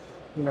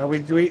 You know,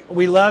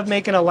 we love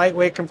making a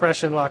lightweight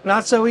compression lock.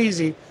 Not so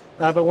easy,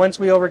 but once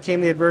we overcame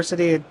the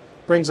adversity, it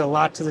brings a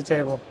lot to the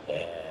table.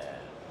 Yeah.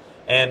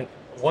 And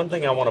one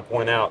thing I want to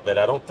point out that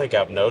I don't think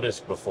I've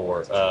noticed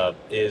before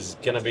is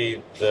going to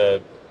be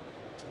the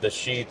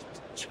sheath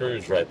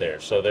screws right there.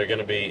 So they're going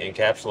to be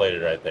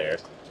encapsulated right there.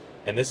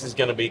 And this is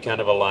going to be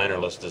kind of a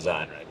linerless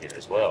design right here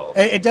as well.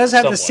 It does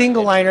have Somewhat. the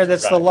single liner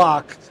that's the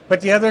lock,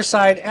 but the other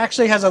side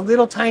actually has a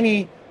little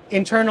tiny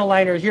internal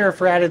liner here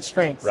for added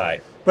strength.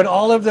 Right. But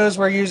all of those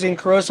we're using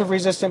corrosive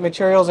resistant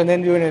materials and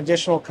then doing an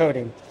additional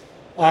coating.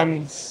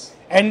 And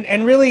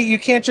really you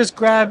can't just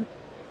grab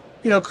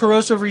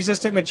corrosive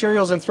resistant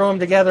materials and throw them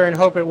together and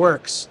hope it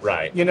works.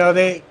 Right. You know,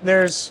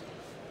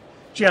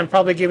 I'm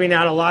probably giving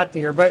out a lot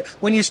here, but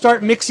when you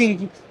start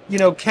mixing,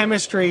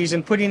 chemistries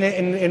and putting it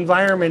in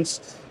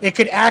environments, it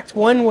could act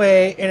one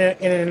way in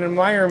an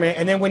environment,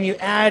 and then when you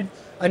add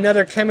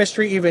another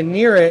chemistry even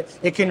near it,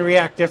 it can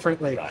react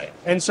differently. Right.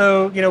 And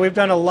so, we've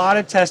done a lot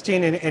of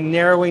testing and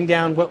narrowing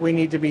down what we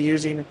need to be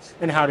using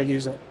and how to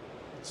use it.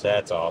 So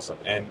that's awesome.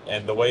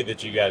 And the way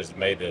that you guys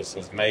made this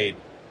has made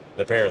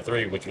the Para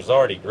 3, which was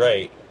already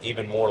great,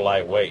 even more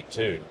lightweight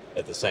too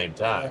at the same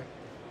time.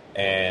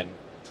 And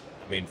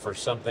I mean, for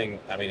something,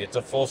 it's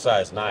a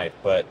full-size knife,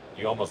 but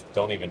you almost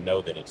don't even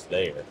know that it's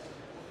there.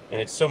 And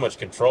it's so much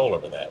control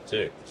over that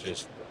too. It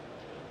just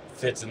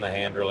fits in the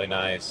hand really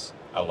nice.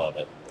 I love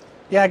it.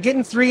 Yeah,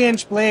 getting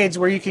 3-inch blades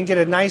where you can get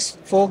a nice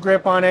full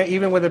grip on it,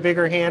 even with a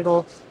bigger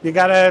handle. You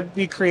gotta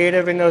be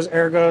creative in those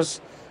ergos.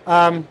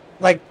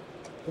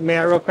 May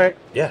I real quick?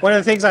 Yeah. One of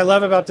the things I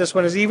love about this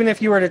one is even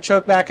if you were to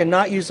choke back and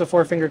not use the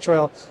 4-finger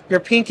choil, your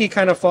pinky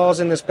kind of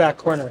falls in this back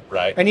corner.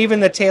 Right. And even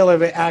the tail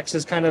of it acts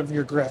as kind of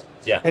your grip.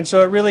 Yeah. And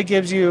so it really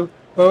gives you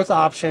both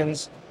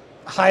options.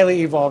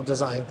 Highly evolved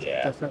design.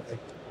 Yeah. Definitely.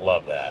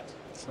 Love that.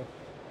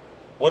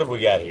 What have we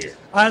got here?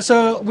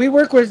 So we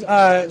work with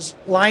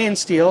Lion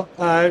Steel,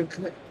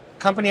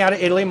 company out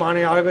of Italy,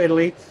 Monteago,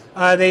 Italy.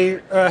 They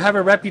have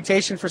a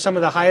reputation for some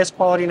of the highest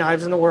quality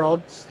knives in the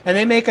world, and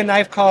they make a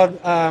knife called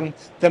the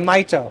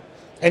Mito.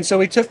 And so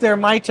we took their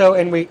Mito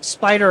and we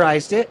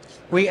spiderized it.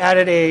 We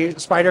added a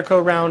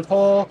Spyderco round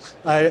hole,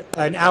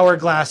 an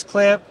hourglass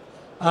clip,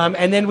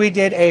 and then we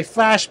did a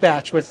flash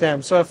batch with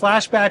them. So a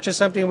flash batch is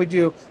something we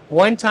do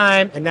one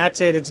time, and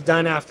that's it. It's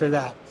done after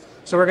that.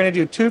 So we're going to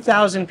do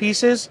 2,000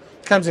 pieces.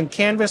 Comes in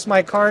canvas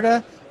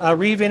micarta,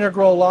 Reeve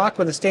integral lock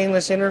with a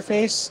stainless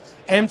interface,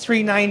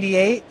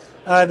 M398.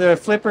 The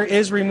flipper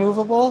is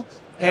removable,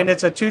 and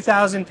it's a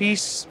 2,000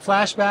 piece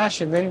flash bash,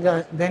 and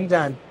then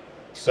done.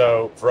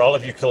 So for all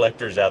of you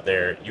collectors out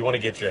there, you want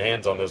to get your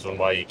hands on this one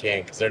while you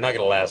can, because they're not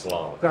going to last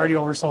long. It's already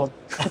oversold,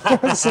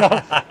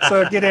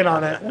 so get in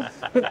on it.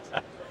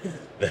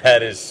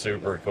 That is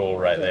super cool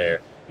right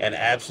there, and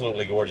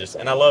absolutely gorgeous.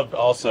 And I love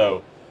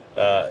also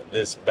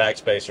this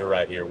backspacer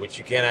right here, which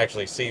you can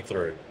actually see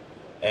through.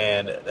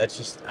 And that's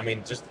just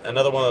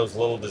another one of those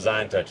little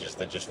design touches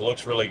that just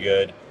looks really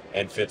good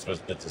and fits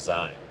with the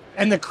design.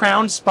 And the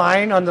crown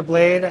spine on the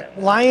blade,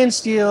 Lion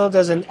Steel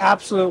does an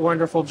absolute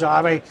wonderful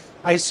job.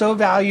 I so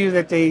value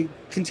that they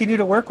continue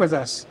to work with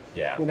us.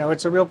 Yeah.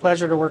 It's a real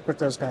pleasure to work with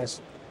those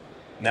guys.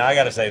 Now, I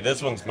got to say,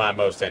 this one's my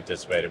most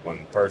anticipated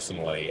one,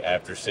 personally,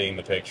 after seeing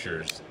the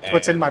pictures.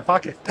 What's in my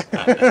pocket?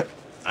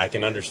 I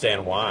can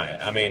understand why.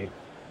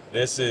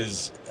 This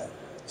is,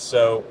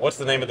 so what's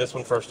the name of this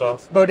one first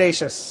off?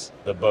 Bodacious.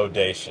 The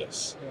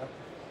Bodacious.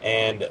 Yeah.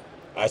 And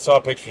I saw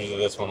pictures of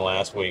this one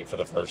last week for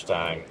the first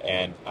time,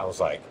 and I was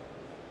like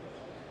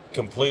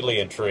completely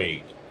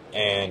intrigued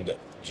and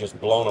just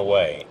blown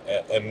away.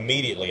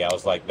 Immediately, I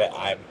was like, "That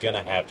I'm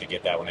gonna have to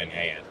get that one in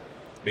hand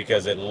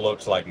because it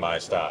looks like my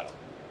style."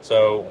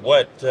 So,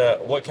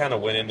 what kind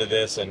of went into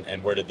this,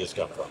 and where did this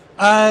come from?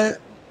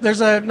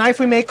 There's a knife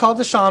we make called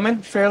the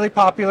Shaman, fairly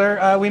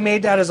popular. We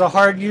made that as a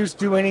hard use,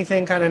 do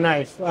anything kind of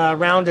knife.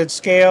 Rounded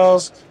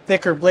scales,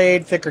 thicker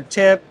blade, thicker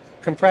tip,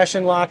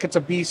 compression lock. It's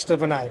a beast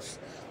of a knife.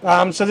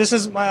 So this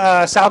is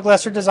Sal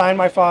Glesser design,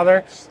 my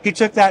father. He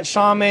took that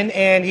Shaman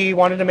and he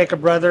wanted to make a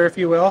brother, if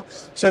you will.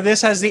 So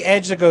this has the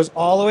edge that goes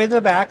all the way to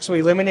the back. So we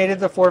eliminated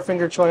the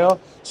 4-finger choil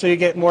so you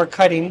get more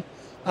cutting.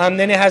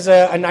 Then it has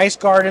a nice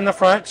guard in the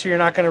front, so you're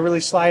not going to really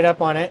slide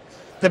up on it.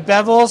 The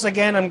bevels,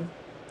 again, I'm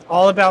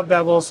all about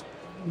bevels.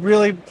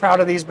 Really proud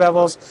of these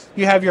bevels.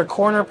 You have your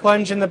corner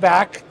plunge in the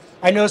back.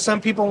 I know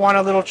some people want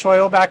a little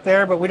choil back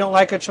there, but we don't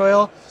like a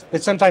choil.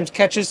 It sometimes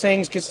catches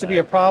things, gets to be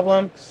a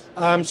problem.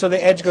 So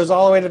the edge goes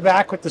all the way to the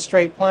back with the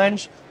straight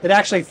plunge. It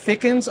actually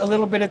thickens a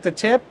little bit at the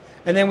tip,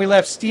 and then we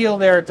left steel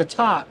there at the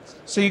top.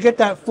 So you get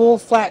that full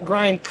flat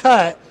grind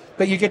cut,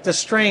 but you get the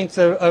strength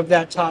of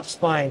that top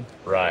spine.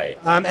 Right.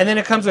 And then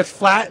it comes with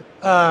flat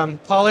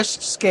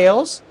polished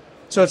scales.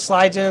 So it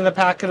slides into the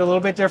packet a little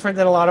bit different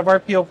than a lot of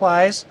our peel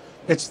plies.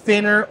 It's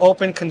thinner,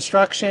 open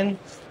construction.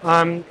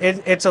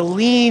 It's a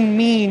lean,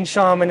 mean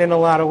Shaman in a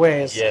lot of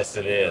ways. Yes,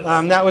 it is.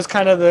 That was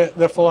kind of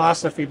the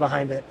philosophy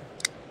behind it.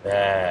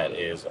 That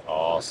is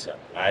awesome.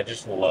 I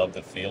just love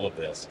the feel of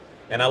this,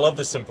 and I love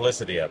the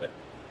simplicity of it.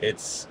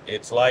 It's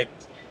like,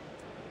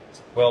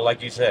 well,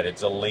 like you said,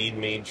 it's a lean,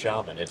 mean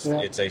Shaman.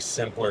 It's a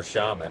simpler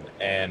Shaman,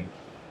 and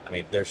I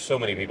mean, there's so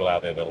many people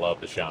out there that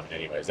love the Shaman.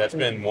 Anyways, that's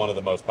been one of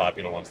the most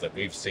popular ones that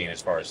we've seen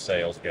as far as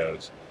sales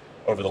goes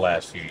over the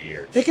last few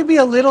years. It can be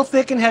a little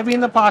thick and heavy in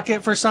the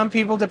pocket for some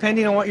people,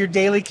 depending on what your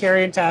daily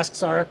carrying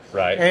tasks are.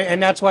 Right.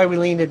 And that's why we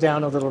leaned it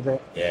down a little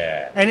bit.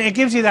 Yeah. And it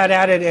gives you that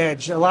added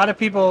edge. A lot of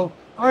people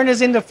aren't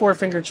as into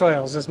 4-finger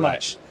choils as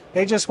much. Right.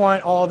 They just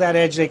want all that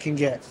edge they can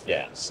get.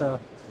 Yeah. So,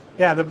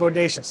 yeah, the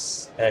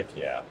Bodacious. Heck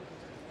yeah.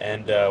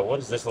 And what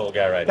is this little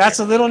guy right That's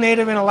here? a little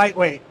native and a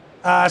lightweight.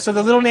 So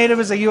the little native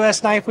is a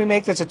U.S. knife we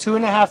make that's a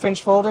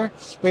 2.5-inch folder.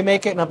 We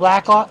make it in a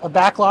back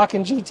lock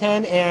in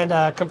G10 and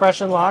a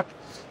compression lock.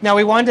 Now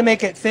we wanted to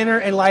make it thinner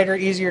and lighter,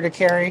 easier to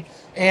carry.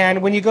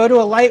 And when you go to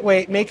a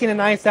lightweight, making a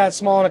knife that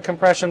small in a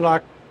compression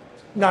lock,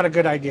 not a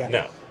good idea.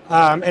 No.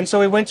 And so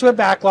we went to a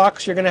back lock,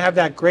 so you're going to have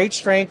that great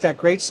strength, that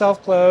great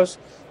self-close,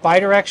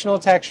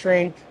 bidirectional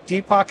texturing,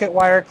 deep pocket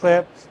wire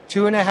clip,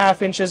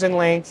 2.5 inches in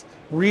length,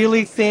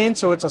 really thin,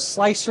 so it's a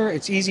slicer,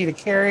 it's easy to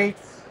carry.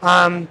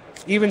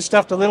 Even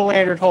stuffed a little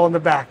lanyard hole in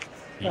the back.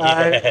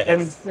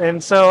 Yes.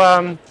 And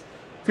so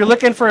if you're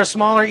looking for a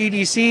smaller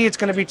EDC, it's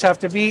going to be tough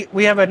to beat.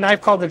 We have a knife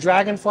called the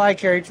Dragonfly,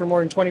 carried for more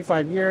than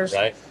 25 years.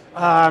 Right.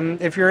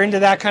 If you're into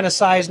that kind of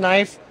size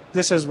knife,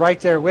 this is right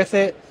there with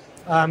it.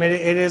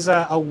 It is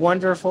a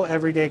wonderful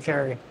everyday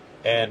carry.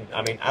 And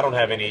I mean, I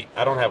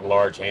don't have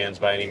large hands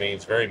by any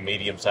means, very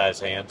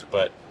medium-sized hands,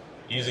 but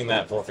using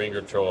that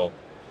 4-finger choil,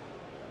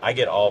 I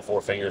get all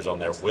 4 fingers on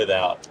there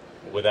without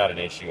an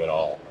issue at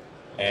all.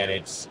 And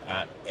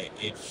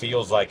it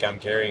feels like I'm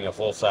carrying a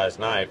full-size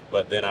knife,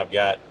 but then I've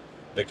got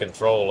the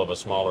control of a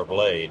smaller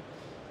blade.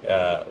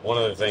 One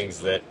of the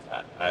things that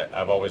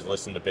I've always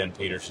listened to Ben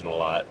Peterson a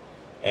lot,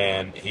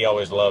 and he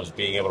always loves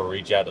being able to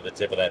reach out to the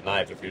tip of that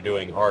knife if you're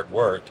doing hard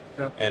work,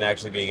 and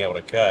actually being able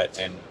to cut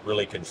and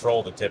really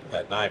control the tip of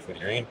that knife with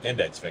your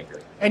index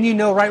finger. And you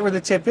know right where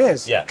the tip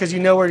is. Yeah. Because you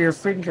know where your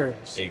finger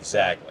is.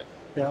 Exactly.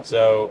 Yeah.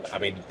 So, I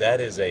mean, that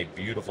is a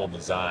beautiful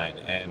design,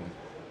 and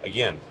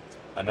again,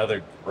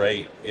 another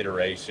great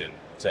iteration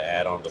to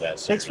add on to that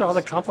series. Thanks for all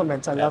the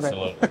compliments. I love it.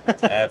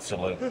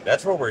 Absolutely.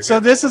 That's what we're here. So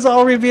this is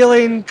all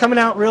revealing, coming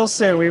out real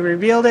soon. We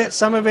revealed it.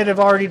 Some of it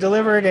have already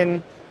delivered,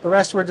 and the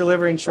rest we're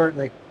delivering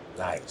shortly.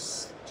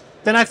 Nice.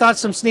 Then I thought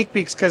some sneak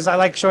peeks, because I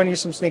like showing you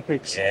some sneak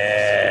peeks.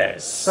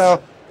 Yes.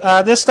 So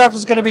this stuff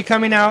is going to be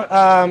coming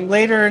out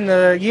later in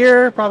the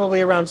year,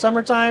 probably around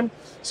summertime.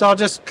 So I'll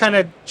just kind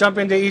of jump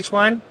into each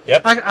one.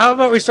 Yep. How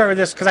about we start with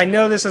this, because I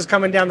know this is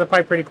coming down the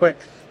pipe pretty quick.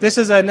 This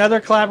is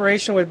another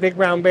collaboration with Big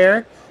Brown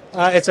Bear.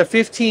 It's a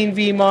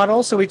 15V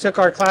model, so we took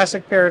our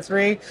classic Para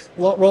 3,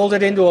 rolled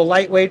it into a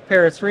lightweight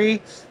Para 3.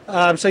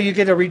 So you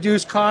get a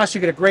reduced cost,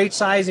 you get a great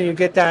size, and you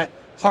get that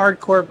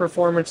hardcore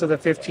performance of the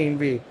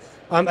 15V.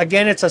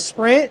 Again, it's a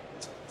sprint,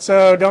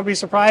 so don't be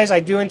surprised. I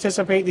do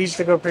anticipate these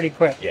to go pretty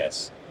quick.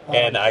 Yes.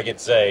 And I can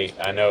say,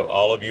 I know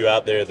all of you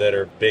out there that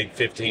are big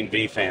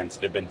 15V fans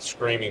that have been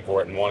screaming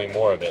for it and wanting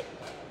more of it.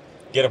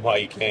 Get them while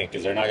you can,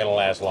 because they're not going to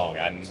last long.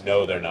 I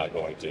know they're not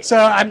going to. So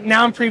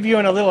now I'm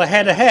previewing a little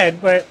ahead,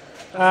 but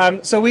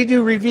so we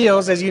do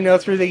reveals, as you know,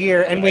 through the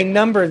year, and we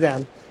number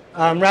them.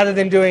 Rather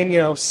than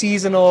doing,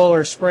 seasonal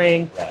or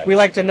spring, we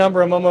like to number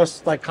them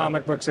almost like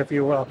comic books, if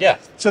you will. Yeah.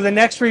 So the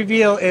next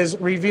reveal is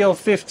reveal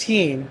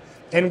 15,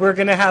 and we're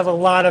going to have a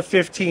lot of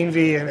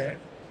 15V in it.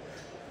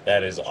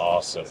 That is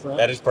awesome.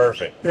 That is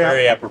perfect. Yeah.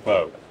 Very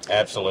apropos.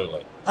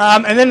 Absolutely.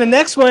 And then the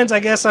next ones, I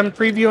guess I'm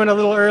previewing a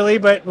little early,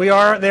 but they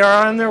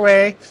are on their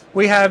way.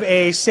 We have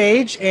a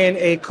Sage and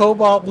a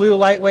Cobalt Blue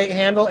lightweight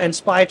handle and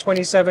Spy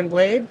 27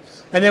 blade.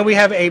 And then we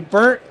have a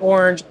burnt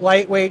orange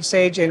lightweight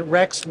Sage and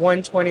Rex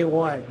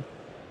 121.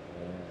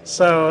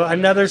 So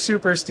another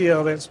super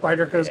steel that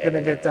Spyderco is going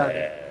to get done.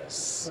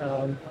 Yes.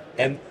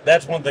 And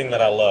that's one thing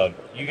that I love.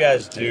 You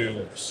guys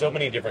do so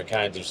many different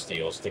kinds of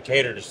steels to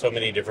cater to so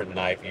many different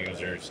knife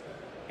users.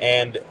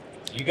 And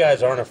you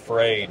guys aren't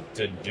afraid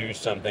to do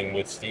something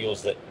with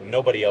steels that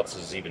nobody else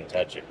is even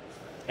touching.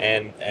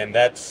 And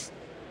that's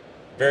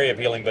very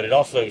appealing, but it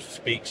also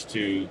speaks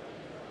to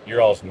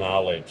your all's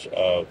knowledge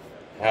of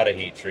how to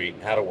heat treat,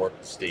 how to work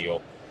the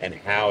steel, and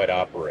how it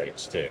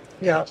operates too.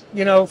 Yeah,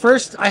 you know,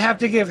 first I have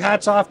to give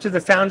hats off to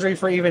the foundry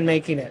for even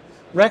making it.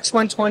 Rex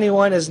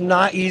 121 is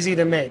not easy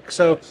to make.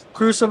 So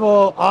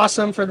Crucible,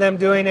 awesome for them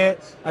doing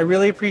it. I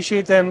really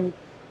appreciate them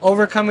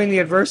overcoming the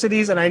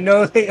adversities, and I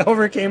know they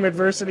overcame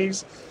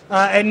adversities.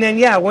 And then,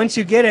 yeah, once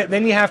you get it,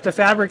 then you have to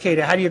fabricate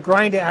it. How do you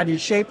grind it? How do you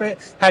shape it?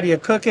 How do you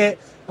cook it?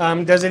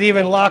 Does it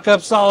even lock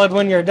up solid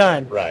when you're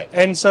done? Right.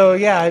 And so,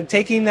 yeah,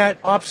 taking that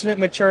obstinate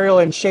material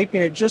and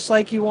shaping it just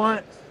like you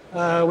want,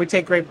 we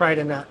take great pride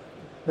in that.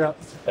 Yeah.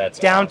 That's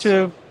down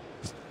awesome. to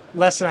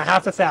less than a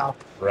half a thou.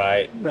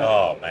 Right.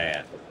 Oh,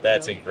 man.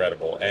 That's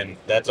incredible. And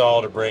that's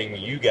all to bring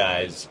you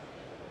guys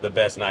the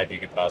best knife you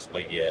could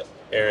possibly get.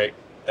 Eric,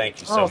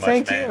 thank you so much,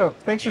 thank man. you.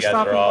 Thanks You for guys are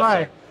stopping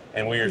awesome. by.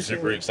 And we are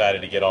super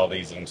excited to get all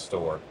these in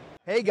store.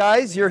 Hey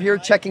guys, you're here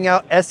checking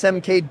out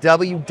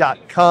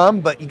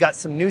smkw.com, but you got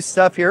some new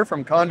stuff here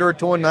from Condor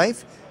Tool and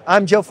Knife.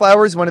 I'm Joe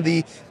Flowers, one of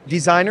the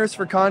designers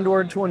for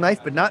Condor Tool and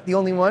Knife, but not the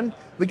only one.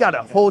 We got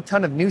a whole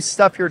ton of new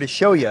stuff here to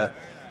show you.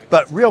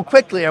 But real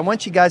quickly, I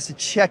want you guys to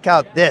check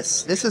out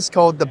this. This is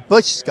called the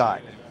Bush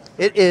Scot.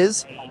 It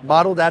is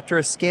modeled after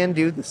a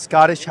Scandu, the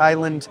Scottish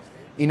Highland,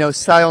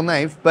 style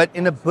knife, but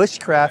in a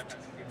bushcraft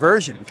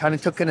version. Kind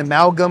of took an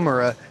amalgam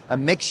or a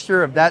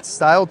mixture of that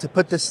style to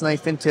put this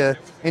knife into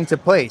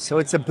place. So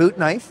it's a boot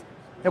knife.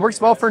 It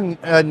works well for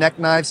neck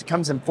knives. It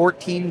comes in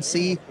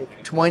 14C,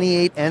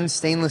 28N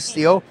stainless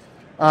steel.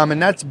 And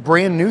that's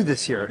brand new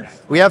this year.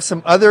 We have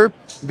some other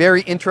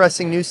very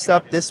interesting new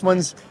stuff. This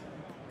one's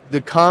the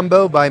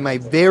combo by my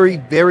very,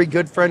 very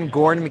good friend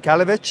Goran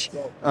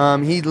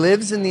Mikalovic. He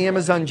lives in the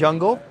Amazon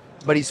jungle,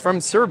 but he's from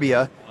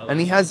Serbia, and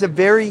he has a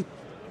very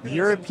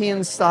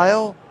European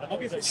style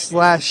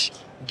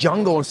 /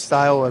 jungle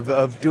style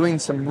of doing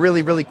some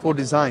really, really cool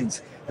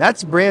designs.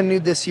 That's brand new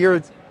this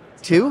year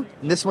too.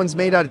 And this one's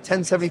made out of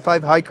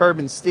 1075 high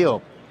carbon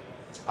steel.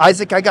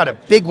 Isaac, I got a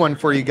big one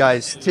for you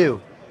guys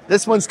too.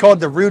 This one's called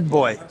the Rude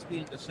Boy.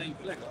 The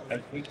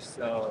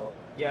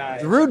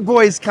Rude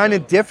Boy is kind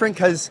of different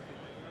because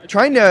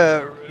trying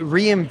to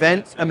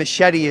reinvent a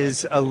machete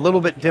is a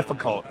little bit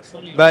difficult.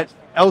 But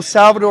El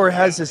Salvador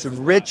has this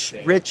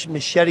rich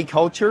machete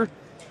culture,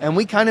 and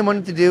we kind of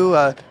wanted to do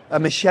a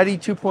machete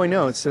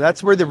 2.0. So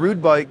that's where the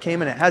Rude Boy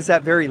came, and it has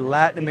that very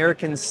Latin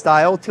American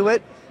style to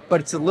it, but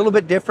it's a little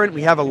bit different.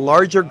 We have a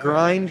larger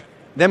grind.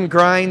 Them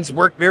grinds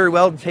work very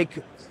well to take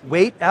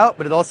weight out,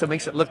 but it also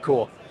makes it look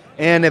cool.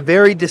 And a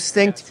very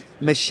distinct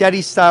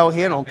machete style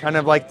handle, kind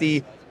of like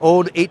the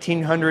old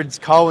 1800s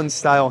Collins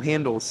style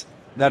handles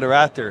that are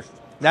out there.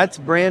 That's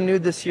brand new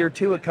this year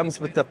too. It comes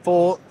with the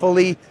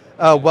fully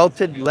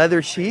welted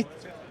leather sheath,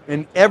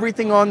 and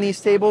everything on these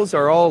tables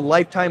are all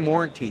lifetime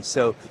warranties.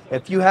 So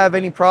if you have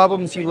any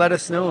problems, you let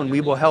us know and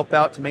we will help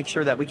out to make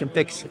sure that we can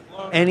fix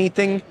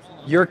anything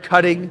your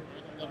cutting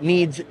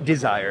needs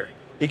desire.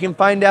 You can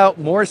find out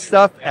more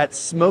stuff at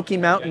Smoky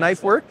Mountain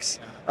Knife Works,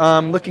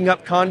 looking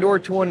up Condor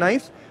Tool and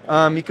Knife.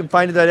 You can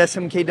find it at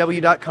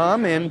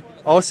smkw.com and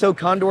also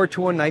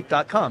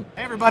condortoolandknife.com.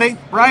 Hey everybody,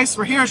 Bryce.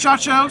 We're here at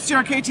SHOT Show,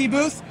 CRKT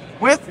booth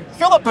with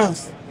Philip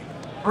booth.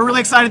 We're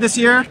really excited this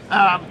year.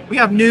 We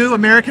have new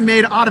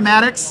American-made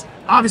automatics.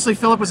 Obviously,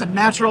 Philip was a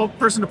natural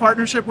person to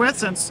partnership with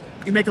since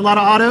you make a lot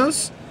of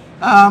autos.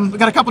 We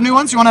got a couple new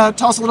ones. You want to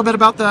tell us a little bit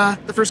about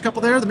the first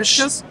couple there, the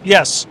Michigas?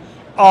 Yes.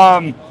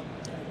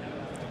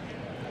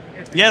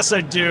 Yes,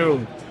 I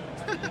do.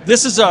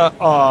 This is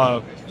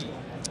a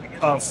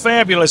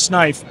fabulous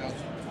knife.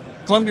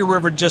 Columbia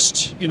River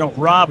just,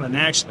 Robin,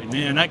 actually,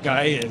 man, that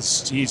guy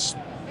he's.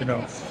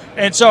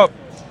 And so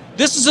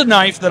this is a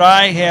knife that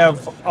I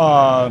have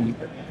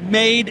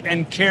made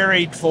and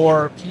carried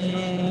for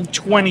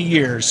 20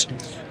 years.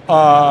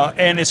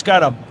 And it's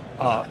got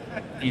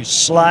you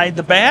slide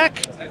the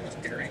back.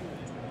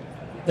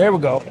 There we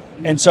go.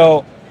 And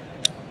so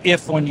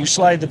when you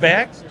slide the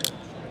back,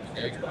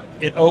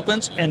 it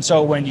opens. And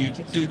so when you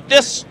do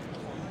this,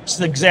 it's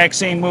the exact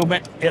same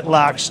movement. It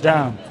locks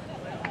down.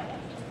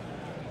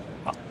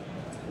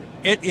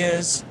 It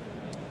is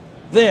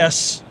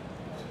this.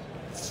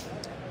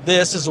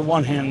 This is a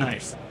one-hand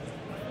knife.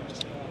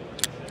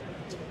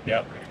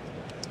 Yep.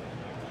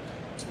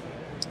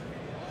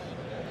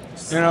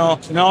 And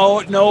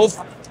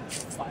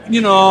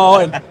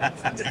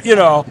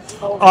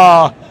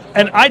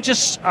I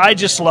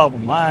just love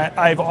them.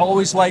 I've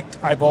always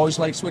liked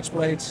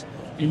switchblades.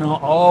 You know,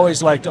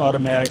 always liked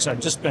automatics. I've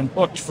just been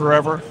hooked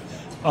forever.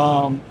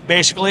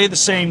 Basically, the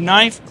same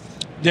knife.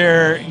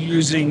 They're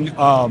using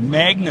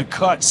Magna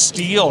cut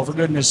steel, for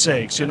goodness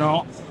sakes. You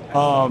know,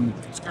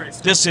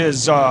 this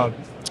is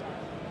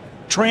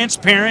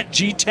transparent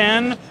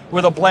G10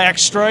 with a black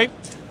stripe.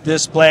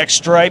 This black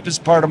stripe is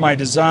part of my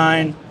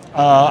design.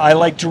 I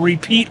like to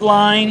repeat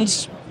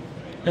lines,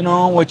 you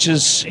know, which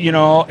is, you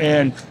know,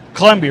 and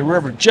Columbia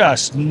River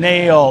just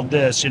nailed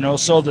this, you know,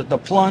 so that the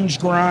plunge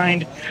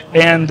grind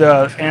and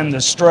the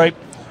stripe,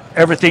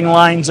 everything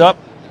lines up.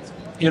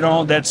 You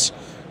know, that's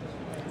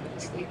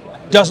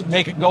doesn't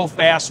make it go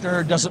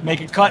faster, doesn't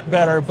make it cut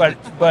better,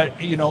 but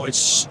you know,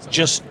 it's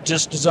just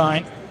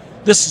design.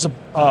 This is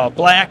a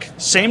black,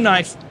 same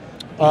knife,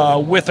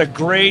 with a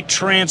gray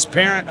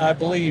transparent, I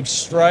believe,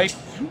 stripe,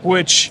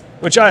 which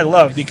I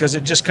love because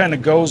it just kind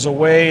of goes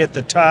away at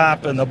the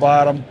top and the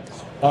bottom.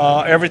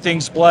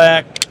 Everything's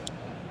black,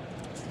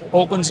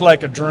 opens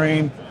like a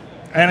dream,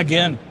 and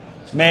again,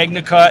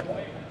 Magna cut.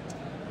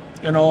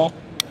 You know,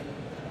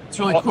 It's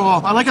really cool.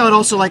 I like how it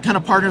also like kind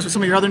of partners with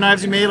some of your other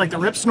knives you made, like the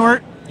Rip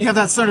Snort. You have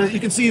that sort of, you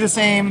can see the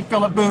same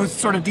Philip Booth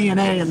sort of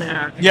DNA in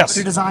there. Yes. With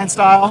your design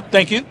style.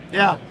 Thank you.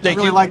 Yeah. Thank I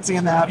really you. liked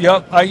seeing that.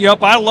 Yep,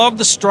 I love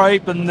the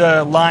stripe and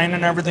the line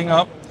and everything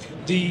up.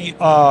 The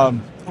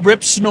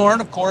Rip Snort,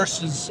 of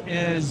course,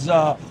 is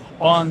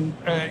on.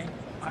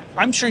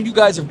 I'm sure you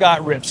guys have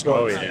got Rip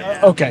Snort. Oh,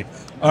 yeah. Okay.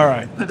 All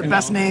right. They're the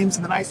best names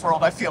in the knife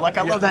world, I feel like.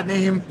 I love that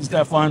name. Is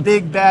that fun?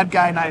 Big bad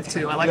guy knife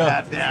too. I like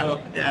Yeah. that. Yeah.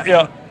 Yeah.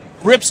 Yeah.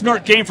 Rip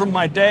Snort came from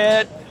my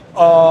dad.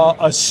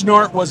 A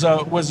snort was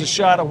a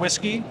shot of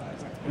whiskey.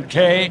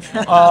 Okay.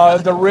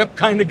 The rip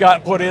kind of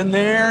got put in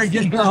there,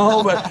 you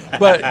know,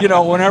 but you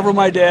know, whenever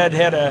my dad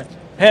had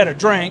a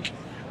drink,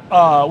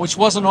 which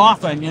wasn't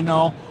often, you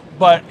know,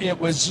 but he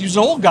was an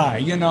old guy,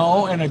 you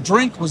know, and a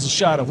drink was a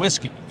shot of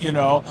whiskey, you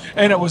know,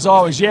 and it was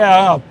always,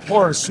 yeah,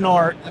 pour a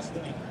snort,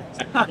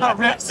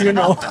 you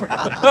know.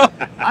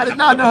 I did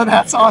not know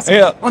that. It's awesome.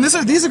 Yeah. Well,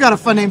 these have got a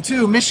fun name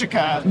too.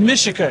 Mishika.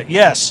 Mishika,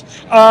 yes.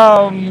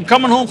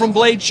 Coming home from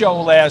Blade Show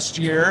last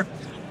year,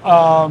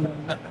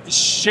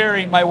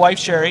 Sherry, my wife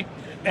Sherry,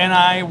 and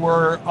I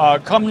were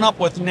coming up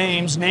with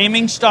names.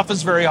 Naming stuff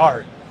is very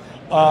hard.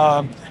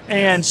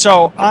 And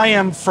so I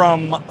am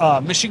from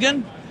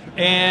Michigan,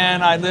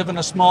 and I live in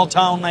a small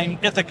town named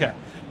Ithaca.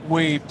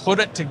 We put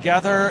it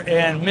together,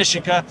 and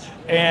Mishika,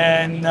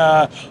 and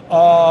man,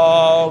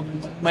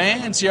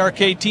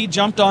 CRKT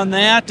jumped on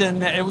that,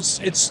 and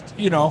it's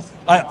you know,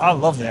 I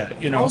love that,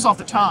 you know. Rolls off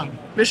the tongue.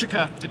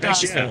 Mishika. It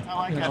does. Mishika. I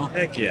like You know. it.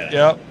 Heck yeah.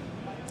 Yep.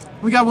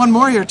 We got one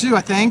more here too,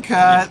 I think.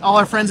 All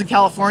our friends in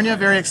California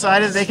very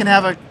excited. They can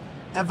have a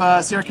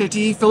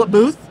CRKT Philip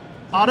Booth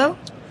auto.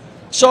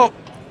 So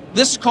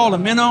this is called a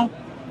minnow,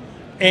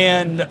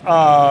 and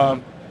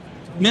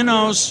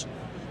minnows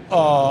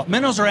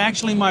are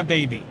actually my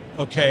baby.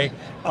 Okay,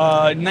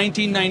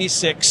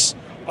 1996.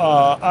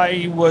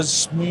 I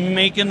was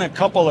making a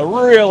couple of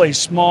really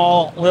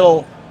small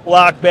little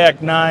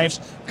lockback knives,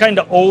 kind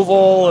of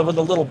oval with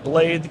a little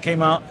blade that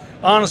came out.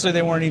 Honestly,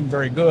 they weren't even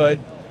very good.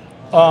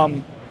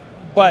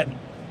 But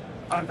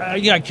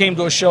I came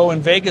to a show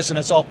in Vegas, and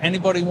it's all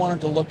anybody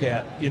wanted to look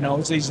at. You know,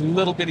 it's these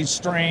little bitty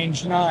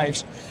strange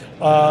knives.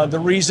 The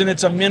reason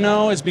it's a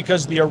minnow is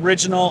because the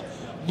original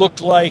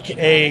looked like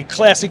a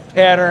classic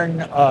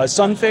pattern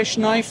sunfish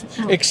knife,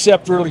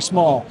 except really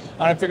small.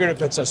 I figured if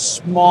it's a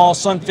small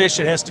sunfish,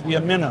 it has to be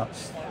a minnow.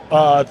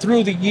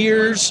 Through the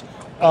years,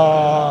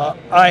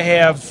 I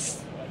have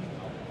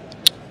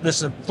this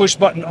is a push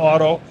button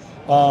auto.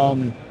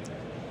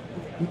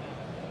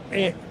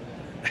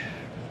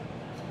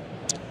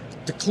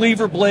 The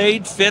cleaver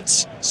blade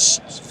fits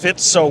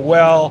so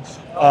well,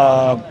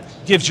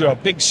 gives you a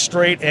big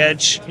straight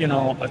edge, you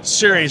know, a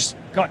serious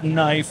cutting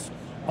knife.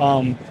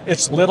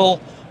 It's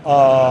little,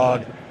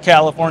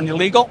 California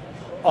legal,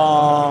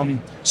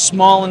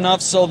 small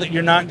enough so that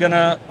you're not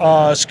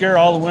gonna scare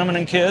all the women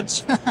and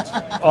kids.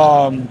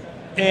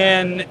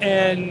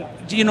 And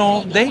you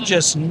know, they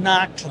just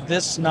knocked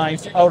this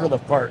knife out of the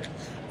park.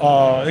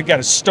 They got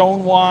a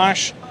stone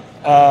wash.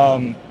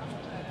 I'm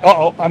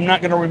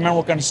not going to remember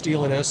what kind of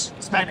steel it is.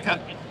 It's Magna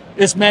Cut.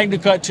 It's Magna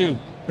Cut too.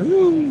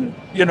 Ooh.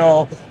 You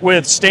know,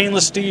 with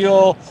stainless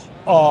steel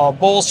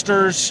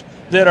bolsters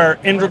that are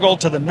integral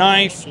to the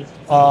knife.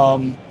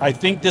 I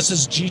think this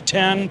is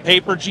G10,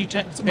 paper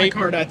G10. It's a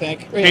micarta, I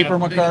think. Paper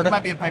micarta? It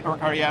might be a paper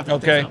micarta, yeah. I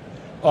think Okay.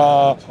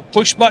 so.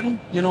 Push button,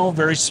 you know,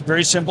 very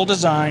simple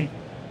design.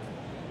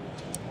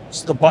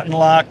 It's the button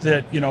lock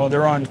that, you know,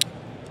 they're on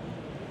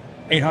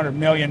 800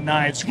 million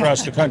knives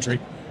across the country.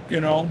 You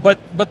know, but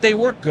they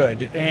work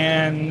good,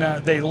 and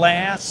they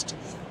last.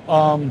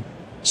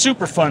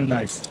 Super fun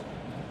knife.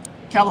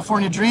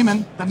 California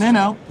Dreamin', the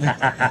minnow.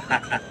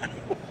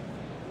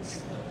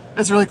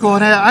 That's really cool.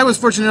 And I was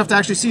fortunate enough to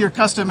actually see your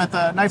custom at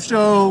the knife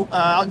show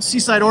out in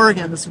Seaside,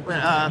 Oregon this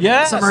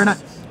Yes. summer. And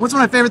what's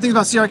one of my favorite things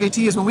about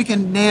CRKT is when we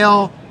can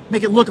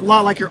make it look a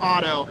lot like your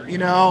auto, you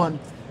know, and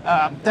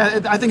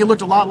I think it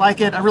looked a lot like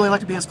it. I really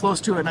like to be as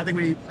close to it. And I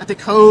think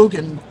Hogue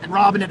and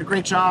Robin did a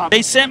great job.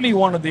 They sent me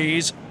one of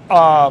these.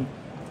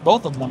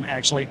 both of them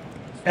actually,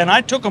 and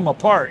I took them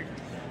apart,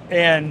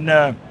 and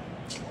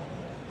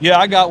yeah,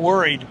 I got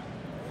worried,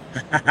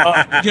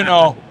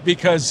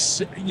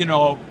 because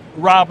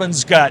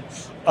Robin's got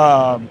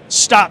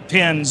stop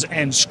pins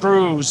and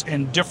screws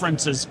and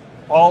differences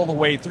all the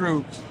way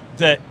through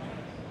that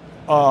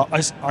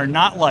are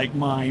not like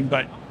mine,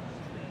 but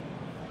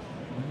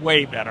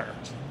way better.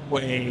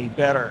 But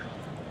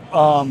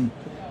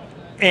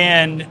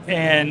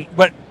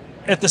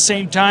at the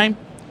same time,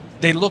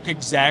 they look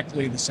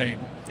exactly the same.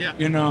 Yeah.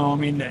 I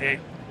mean,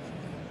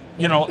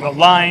 the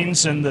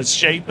lines and the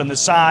shape and the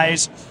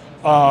size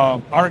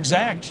are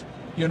exact.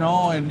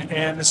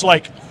 And it's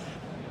like,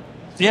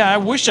 yeah, I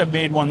wish I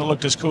made one that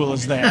looked as cool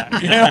as that.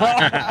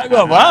 I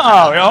go,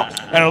 wow,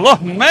 and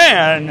look,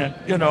 man,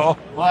 Well,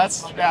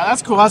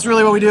 that's cool. That's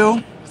really what we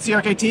do.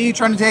 CRKT,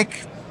 trying to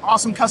take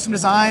awesome custom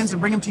designs and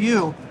bring them to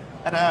you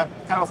at a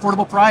kind of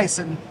affordable price,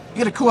 and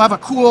you get have a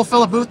cool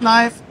Philip Booth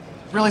knife.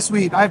 Really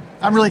sweet.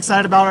 I'm really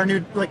excited about our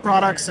new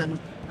products, and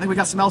I think we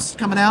got some else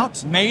coming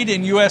out. Made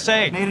in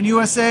USA. Made in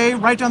USA,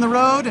 right down the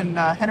road in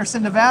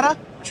Henderson, Nevada.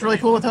 It's really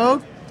cool with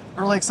Hogue.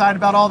 We're really excited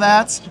about all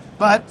that.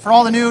 But for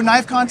all the new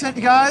knife content,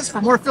 you guys,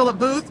 for more Philip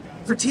Booth,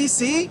 for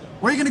TC,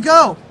 where are you going to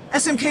go?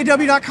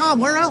 smkw.com.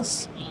 Where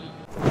else?